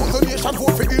 2000 nation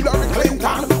vote for Hillary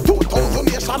Clinton. 2000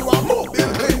 nation want more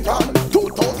Bill Clinton.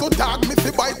 2000 dog me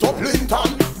fi bite up Linton.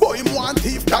 Boy him want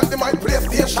thief than the my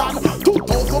PlayStation.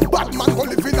 2000 Batman go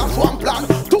live in a swampland.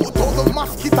 2000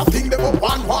 mosquito thing them up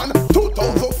one.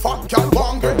 2000 fat girl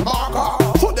want get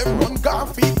marker. So them run gun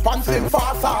feet pants in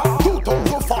faster.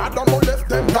 2000 father no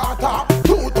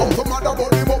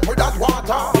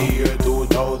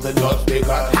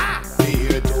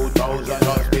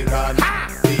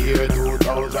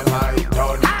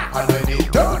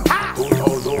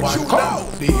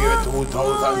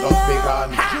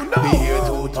The year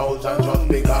 2000 just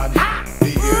begun. The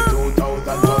year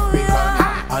 2000 just begun.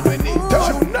 And when it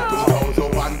does,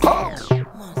 2001 comes.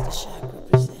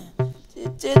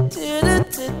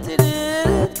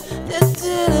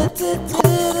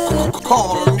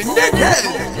 Call me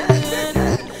naked.